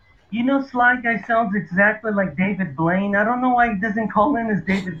 You know, Sly Guy sounds exactly like David Blaine. I don't know why he doesn't call in as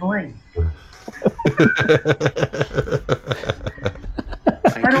David Blaine.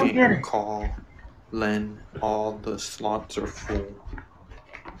 I don't get it. Call Len. All the slots are full.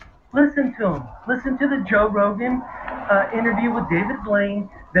 Listen to him. Listen to the Joe Rogan interview with David Blaine.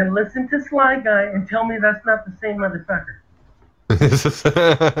 Then listen to Sly Guy and tell me that's not the same motherfucker.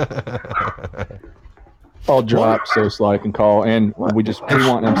 I'll drop so Sly can call, and we want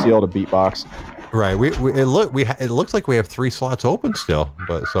MCL to beatbox. Right. It looks like we have 3 slots open still,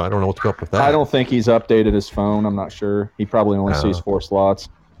 but so I don't know what's up with that. I don't think he's updated his phone. I'm not sure. He probably only sees 4 slots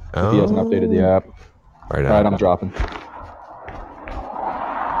if he hasn't updated the app. Right. All right, I'm dropping.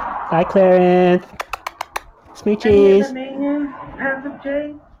 Hi, Clarence. Smoochies. Passive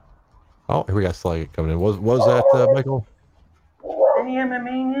J? Oh, here we got Sly coming in. Was that Michael? Any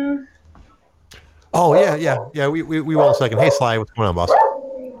MMA news? Oh yeah. We will in a second. Hey Sly, what's going on, boss?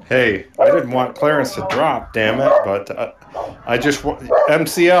 Hey, I didn't want Clarence to drop, damn it, but I just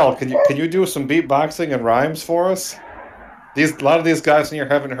MCL. Can you do some beatboxing and rhymes for us? A lot of these guys in here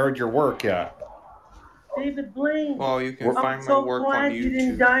haven't heard your work yet. David Blaine. Well, you can find my work on YouTube. I'm so glad you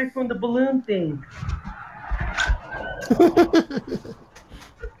didn't die from the balloon thing.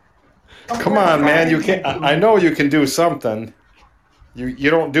 Come on, man. You can't. I know you can do something. You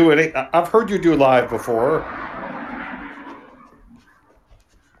don't do it. I've heard you do live before.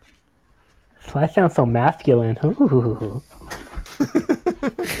 Sly sounds so masculine. Ooh.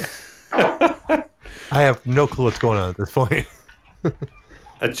 I have no clue what's going on at this point.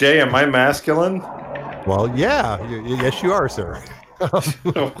 Jay, am I masculine? Well, yeah. Yes, you are, sir.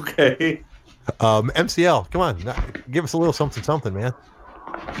 Okay. MCL, come on. Give us a little something, man.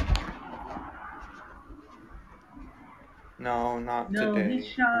 No, not today. He's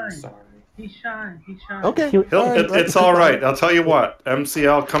shy. He's shy. Okay. It's all right. I'll tell you what.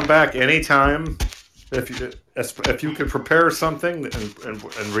 MCL, come back anytime. If you could prepare something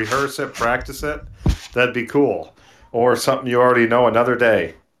and rehearse it, practice it, that'd be cool. Or something you already know another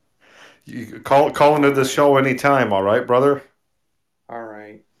day. You call into the show anytime, all right, brother? All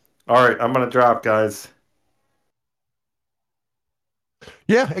right. All right, I'm going to drop, guys.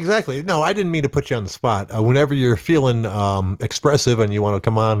 Yeah, exactly. No, I didn't mean to put you on the spot. Whenever you're feeling expressive and you want to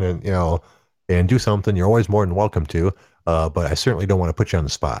come on and and do something, you're always more than welcome to. But I certainly don't want to put you on the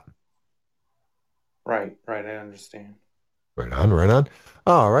spot. Right. I understand. Right on.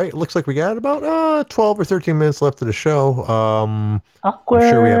 All right. Looks like we got about 12 or 13 minutes left of the show.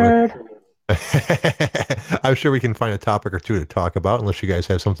 Awkward. I'm sure we can find a topic or two to talk about, unless you guys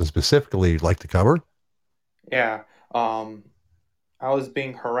have something specifically you'd like to cover. Yeah. I was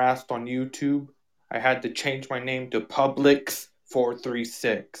being harassed on YouTube. I had to change my name to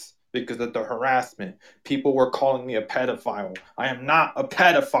Publix436 because of the harassment. People were calling me a pedophile. I am not a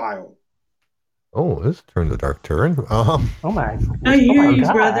pedophile. Oh, this turned a dark turn. Oh my! I hear you,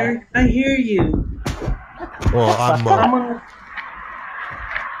 brother. I hear you. Well, I'm.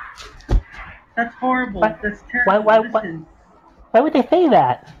 That's horrible. That's terrible. Why would they say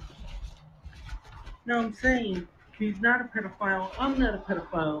that? No, I'm saying he's not a pedophile. I'm not a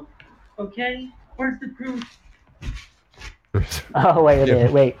pedophile. Okay? Where's the proof? Oh, wait a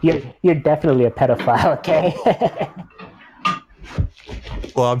minute. Wait, you're definitely a pedophile, okay?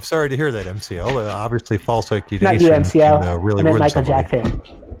 Well, I'm sorry to hear that, MCL. Obviously, false accusation. Not you, MCL. Really and then Michael somebody. Jackson.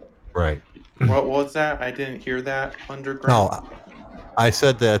 Right. What was that? I didn't hear that. OtherGround. No, I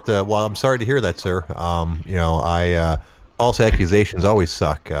said that. Well, I'm sorry to hear that, sir. False accusations always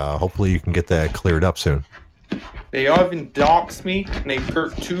suck. Hopefully, you can get that cleared up soon. They even doxed me, and they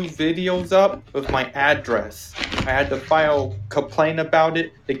put 2 videos up with my address. I had to file complaint about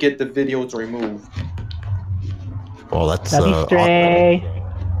it to get the videos removed. Well, that's awkward.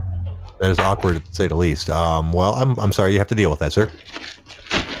 That is awkward to say the least. Well, I'm sorry you have to deal with that, sir.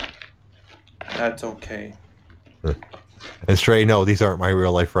 That's okay. And Stray, no, these aren't my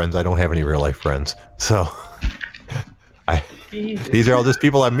real life friends. I don't have any real life friends. So these are all just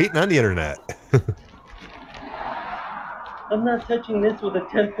people I'm meeting on the internet. I'm not touching this with a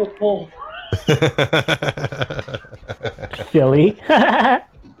 10-foot pole. Silly.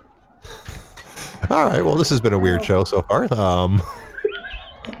 All right. Well, this has been a weird show so far.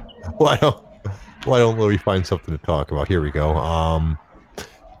 Why don't we find something to talk about? Here we go.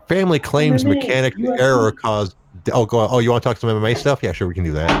 Family claims mechanic error caused. Oh, go on. Oh, you want to talk some MMA stuff? Yeah, sure, we can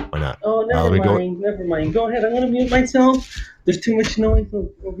do that. Why not? Oh, never mind. Never mind. Go ahead. I'm going to mute myself. There's too much noise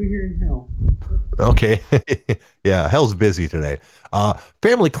over here in hell. Okay. Yeah, hell's busy today.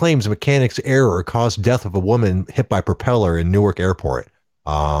 Family claims mechanic's error caused death of a woman hit by propeller in Newark Airport.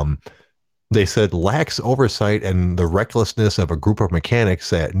 They said lax oversight and the recklessness of a group of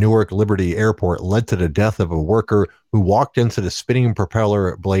mechanics at Newark Liberty Airport led to the death of a worker who walked into the spinning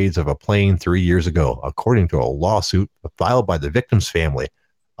propeller blades of a plane 3 years ago, according to a lawsuit filed by the victim's family.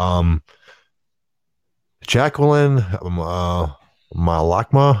 Jacqueline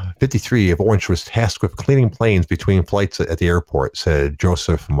Malakma, 53, of Orange, was tasked with cleaning planes between flights at the airport, said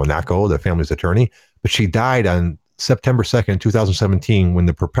Joseph Monaco, the family's attorney. But she died on September 2nd, 2017, when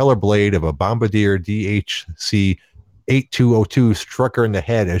the propeller blade of a Bombardier DHC 8202 struck her in the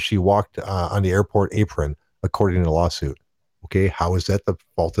head as she walked on the airport apron, according to the lawsuit. Okay, how is that the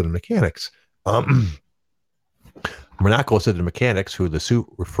fault of the mechanics? Monaco said the mechanics, who the suit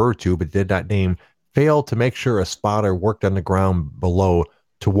referred to but did not name, failed to make sure a spotter worked on the ground below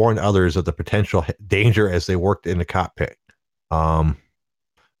to warn others of the potential danger as they worked in the cockpit.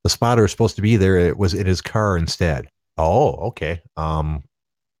 The spotter was supposed to be there. It was in his car instead. Oh, okay. The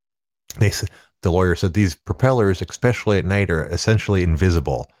lawyer said these propellers, especially at night, are essentially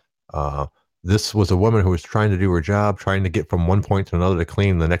invisible. This was a woman who was trying to do her job, trying to get from one point to another to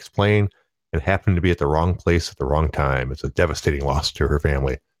clean the next plane, and happened to be at the wrong place at the wrong time. It's a devastating loss to her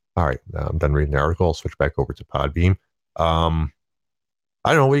family. All right, I'm done reading the article. I'll switch back over to Podbeam. I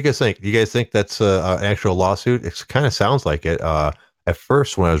don't know. What do you guys think? Do you guys think that's an actual lawsuit? It kind of sounds like it. At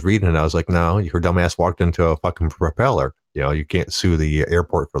first, when I was reading it, I was like, no, your dumbass walked into a fucking propeller. You know, you can't sue the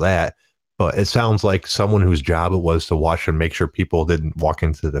airport for that. But it sounds like someone whose job it was to watch and make sure people didn't walk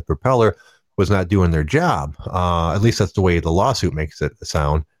into the propeller was not doing their job. At least that's the way the lawsuit makes it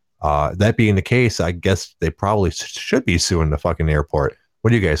sound. That being the case, I guess they probably should be suing the fucking airport. What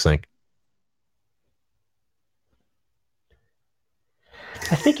do you guys think?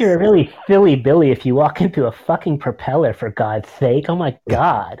 I think you're a really silly Billy if you walk into a fucking propeller, for God's sake. Oh my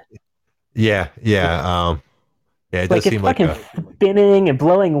God. Yeah. Yeah, it does seem like it's fucking spinning and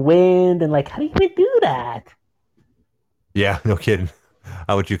blowing wind, and like, how do you even do that? Yeah, no kidding.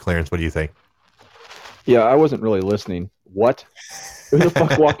 How about you, Clarence? What do you think? Yeah, I wasn't really listening. What? Who the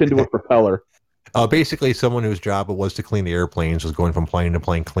fuck walked into a propeller? Basically, someone whose job it was to clean the airplanes was going from plane to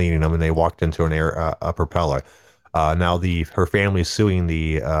plane cleaning them, and they walked into a propeller. Now her family's suing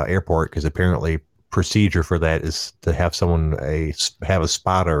the airport because apparently procedure for that is to have someone have a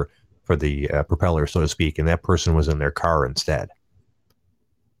spotter for the propeller, so to speak, and that person was in their car instead.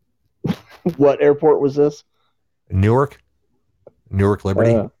 What airport was this? Newark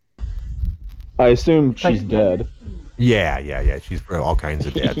Liberty. I assume she's dead. Yeah. She's all kinds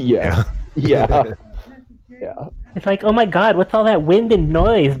of dead. Yeah. It's like, oh my God, what's all that wind and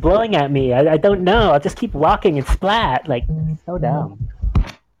noise blowing at me? I don't know. I'll just keep walking and splat. Like, so dumb.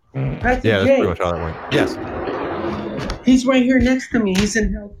 That's pretty much how that went. Yes. He's right here next to me. He's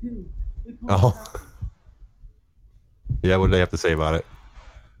in hell too. Oh. Yeah, what do they have to say about it?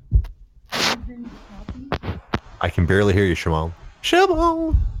 I can barely hear you, Shimon.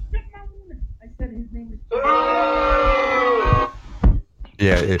 Shimon! I said his name is...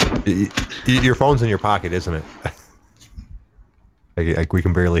 Yeah, your phone's in your pocket, isn't it? Like we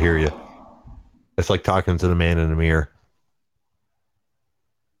can barely hear you. It's like talking to the man in the mirror.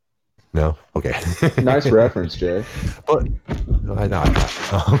 No? Okay. Nice reference, Jay. But I know.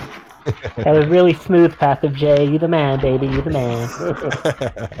 That was really smooth, Passive Jay. You the man, baby. You the man.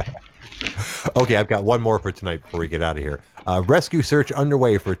 Okay, I've got one more for tonight before we get out of here. Rescue search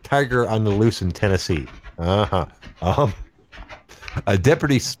underway for tiger on the loose in Tennessee. A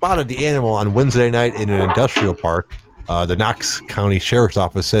deputy spotted the animal on Wednesday night in an industrial park. The Knox County Sheriff's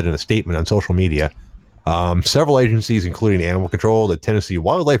Office said in a statement on social media. Several agencies, including Animal Control, the Tennessee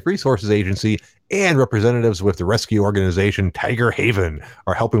Wildlife Resources Agency, and representatives with the rescue organization Tiger Haven,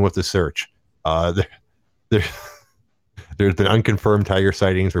 are helping with the search. There's been unconfirmed tiger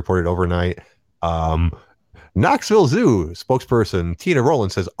sightings reported overnight. Knoxville Zoo spokesperson Tina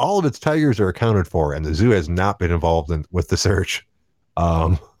Rowland says all of its tigers are accounted for, and the zoo has not been involved with the search.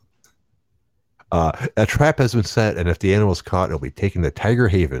 A trap has been set, and if the animal is caught, it'll be taken to Tiger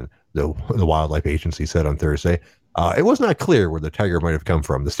Haven, the Wildlife Agency said on Thursday. It was not clear where the tiger might have come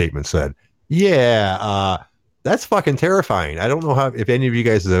from, the statement said. Yeah, that's fucking terrifying. I don't know if any of you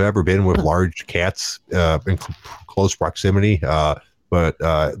guys have ever been with large cats in close proximity, but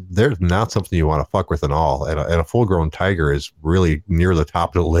there's not something you want to fuck with at all. And a full-grown tiger is really near the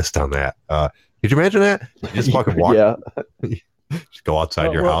top of the list on that. Could you imagine that? You just fucking walk. Yeah. Just go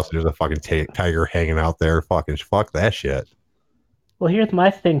outside your house and there's a fucking tiger hanging out there. Fucking fuck that shit. Well, here's my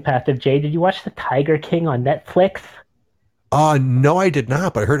thing, Passive J. Did you watch The Tiger King on Netflix? No, I did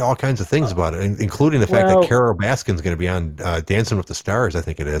not, but I heard all kinds of things about it, including the fact that Carol Baskin's going to be on Dancing with the Stars, I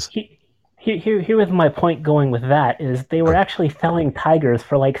think it is. Here was my point going with that, is they were actually selling tigers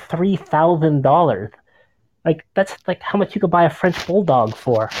for like $3,000. Like, that's like how much you could buy a French bulldog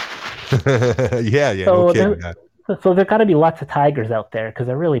for. Yeah, no kidding. So there got to be lots of tigers out there because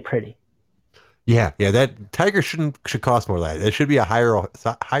they're really pretty. Yeah, that tiger should cost more than that. It should be a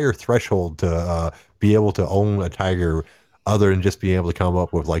higher threshold to be able to own a tiger, other than just being able to come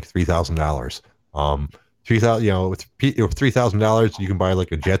up with like $3,000. $3,000, with $3,000, you can buy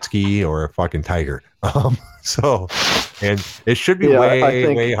like a jet ski or a fucking tiger. And it should be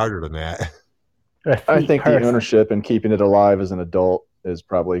way harder than that. I think the ownership and keeping it alive as an adult is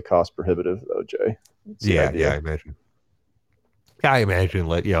probably cost prohibitive, though, Jay. Yeah, I imagine. Yeah, I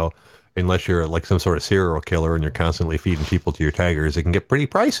imagine. Unless you're like some sort of serial killer and you're constantly feeding people to your tigers, it can get pretty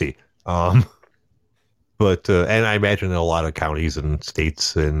pricey. But I imagine in a lot of counties and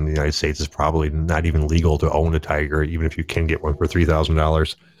states in the United States, it's probably not even legal to own a tiger, even if you can get one for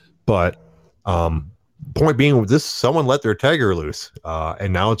 $3,000. But point being, someone let their tiger loose,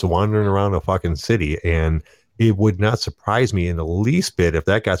 and now it's wandering around a fucking city, and it would not surprise me in the least bit if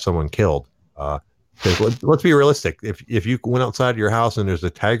that got someone killed. Let's be realistic. If you went outside your house and there's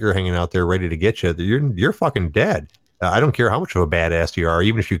a tiger hanging out there ready to get you, you're fucking dead. I don't care how much of a badass you are,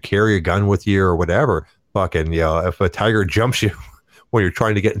 even if you carry a gun with you or whatever. Fucking, if a tiger jumps you when you're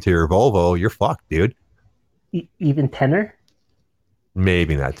trying to get into your Volvo, you're fucked, dude. Even tenor?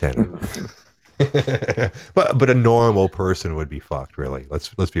 Maybe not tenor. but a normal person would be fucked, really. Let's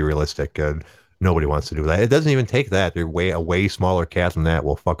be realistic. Nobody wants to do that. It doesn't even take that. A way smaller cat than that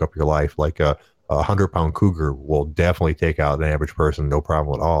will fuck up your life. Like a 100-pound cougar will definitely take out an average person, no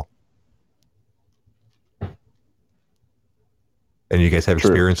problem at all. And you guys have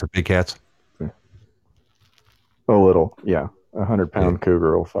experience with big cats? A little, yeah. 100-pound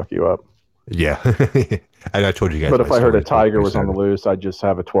cougar will fuck you up. Yeah. I told you guys. But if I heard a tiger was on the loose, I'd just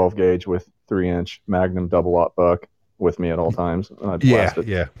have a 12 gauge with 3-inch Magnum double-aught buck with me at all times. And I'd blast it.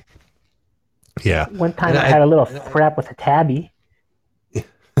 Yeah. One time I had a little scrap with a tabby.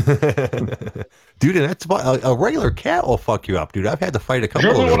 Dude, and that's a regular cat will fuck you up, dude. I've had to fight a couple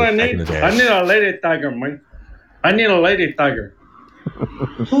of those. What I need? I need a lady tiger, man. I need a lady tiger.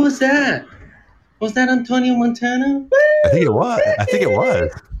 Who was that? Was that Antonio Montana? I think it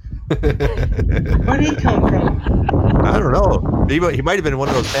was. Where'd he come from? I don't know. He might have been one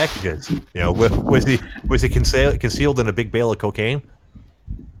of those packages. Was he concealed in a big bale of cocaine?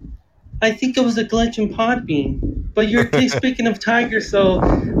 I think it was a glitch in Podbean. But you're speaking of tigers, so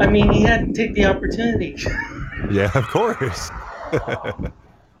I mean, he had to take the opportunity. Yeah, of course.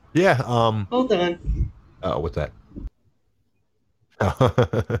 Yeah. Hold on. Oh, what's that?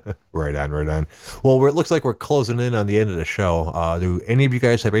 Right on. Well, it looks like we're closing in on the end of the show. Do any of you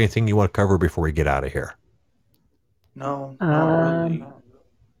guys have anything you want to cover before we get out of here? No, not really.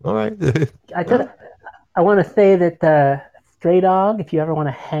 All right. I want to say that Stray Dog, if you ever want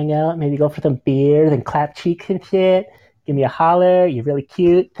to hang out, maybe go for some beers and clap cheeks and shit, give me a holler. You're really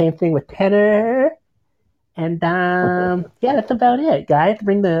cute. Same thing with Tenor. And yeah, that's about it, guys.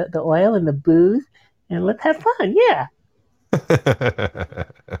 Bring the oil and the booze, and let's have fun. Yeah.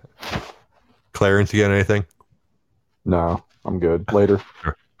 Clarence, you got anything? No, I'm good.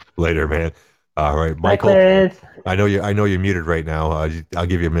 Later, man. All right, Michael. Bye, I know you're muted right now. I'll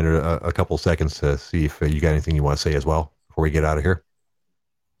give you a minute, a couple seconds to see if you got anything you want to say as well before we get out of here.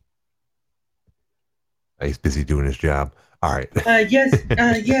 He's busy doing his job. All right.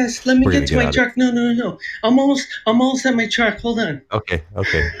 Yes. Let me get to my truck. No. I'm almost at my truck. Hold on. Okay.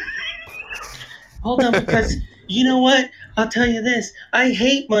 Hold on, because you know what? I'll tell you this. I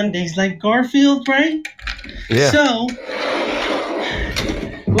hate Mondays, like Garfield, right? Yeah. So,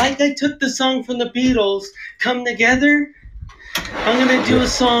 like I took the song from the Beatles, "Come Together," I'm gonna do a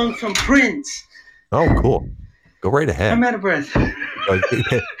song from Prince. Oh, cool. Go right ahead. I'm out of breath.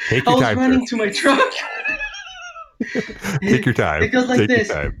 Take your time. I was running to my truck. Take your time. It goes like this.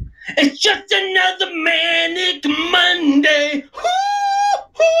 It's just another manic Monday.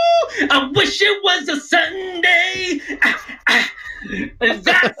 I wish it was a Sunday.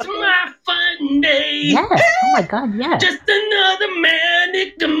 That's my fun day. Yes. Oh my God, yes. Just another manic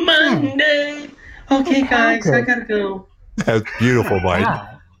Manic Monday. Okay, guys, I gotta go. That's beautiful, Mike.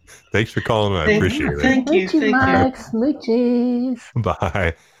 Thanks for calling. I appreciate it. Thank you. Mike, smooches.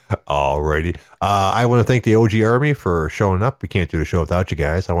 Bye. Alrighty. I want to thank the OG Army for showing up. We can't do the show without you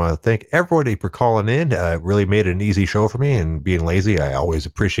guys. I want to thank everybody for calling in. It really made it an easy show for me, and being lazy, I always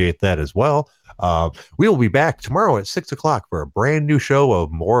appreciate that as well. We will be back tomorrow at 6:00 for a brand new show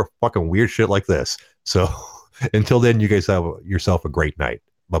of more fucking weird shit like this. So until then, you guys have yourself a great night.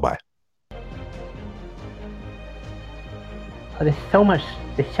 Bye-bye. Oh, there's so much.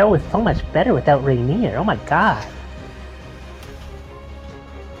 The show is so much better without Rainier. Oh my god.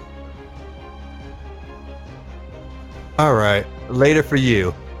 All right. Later for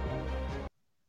you.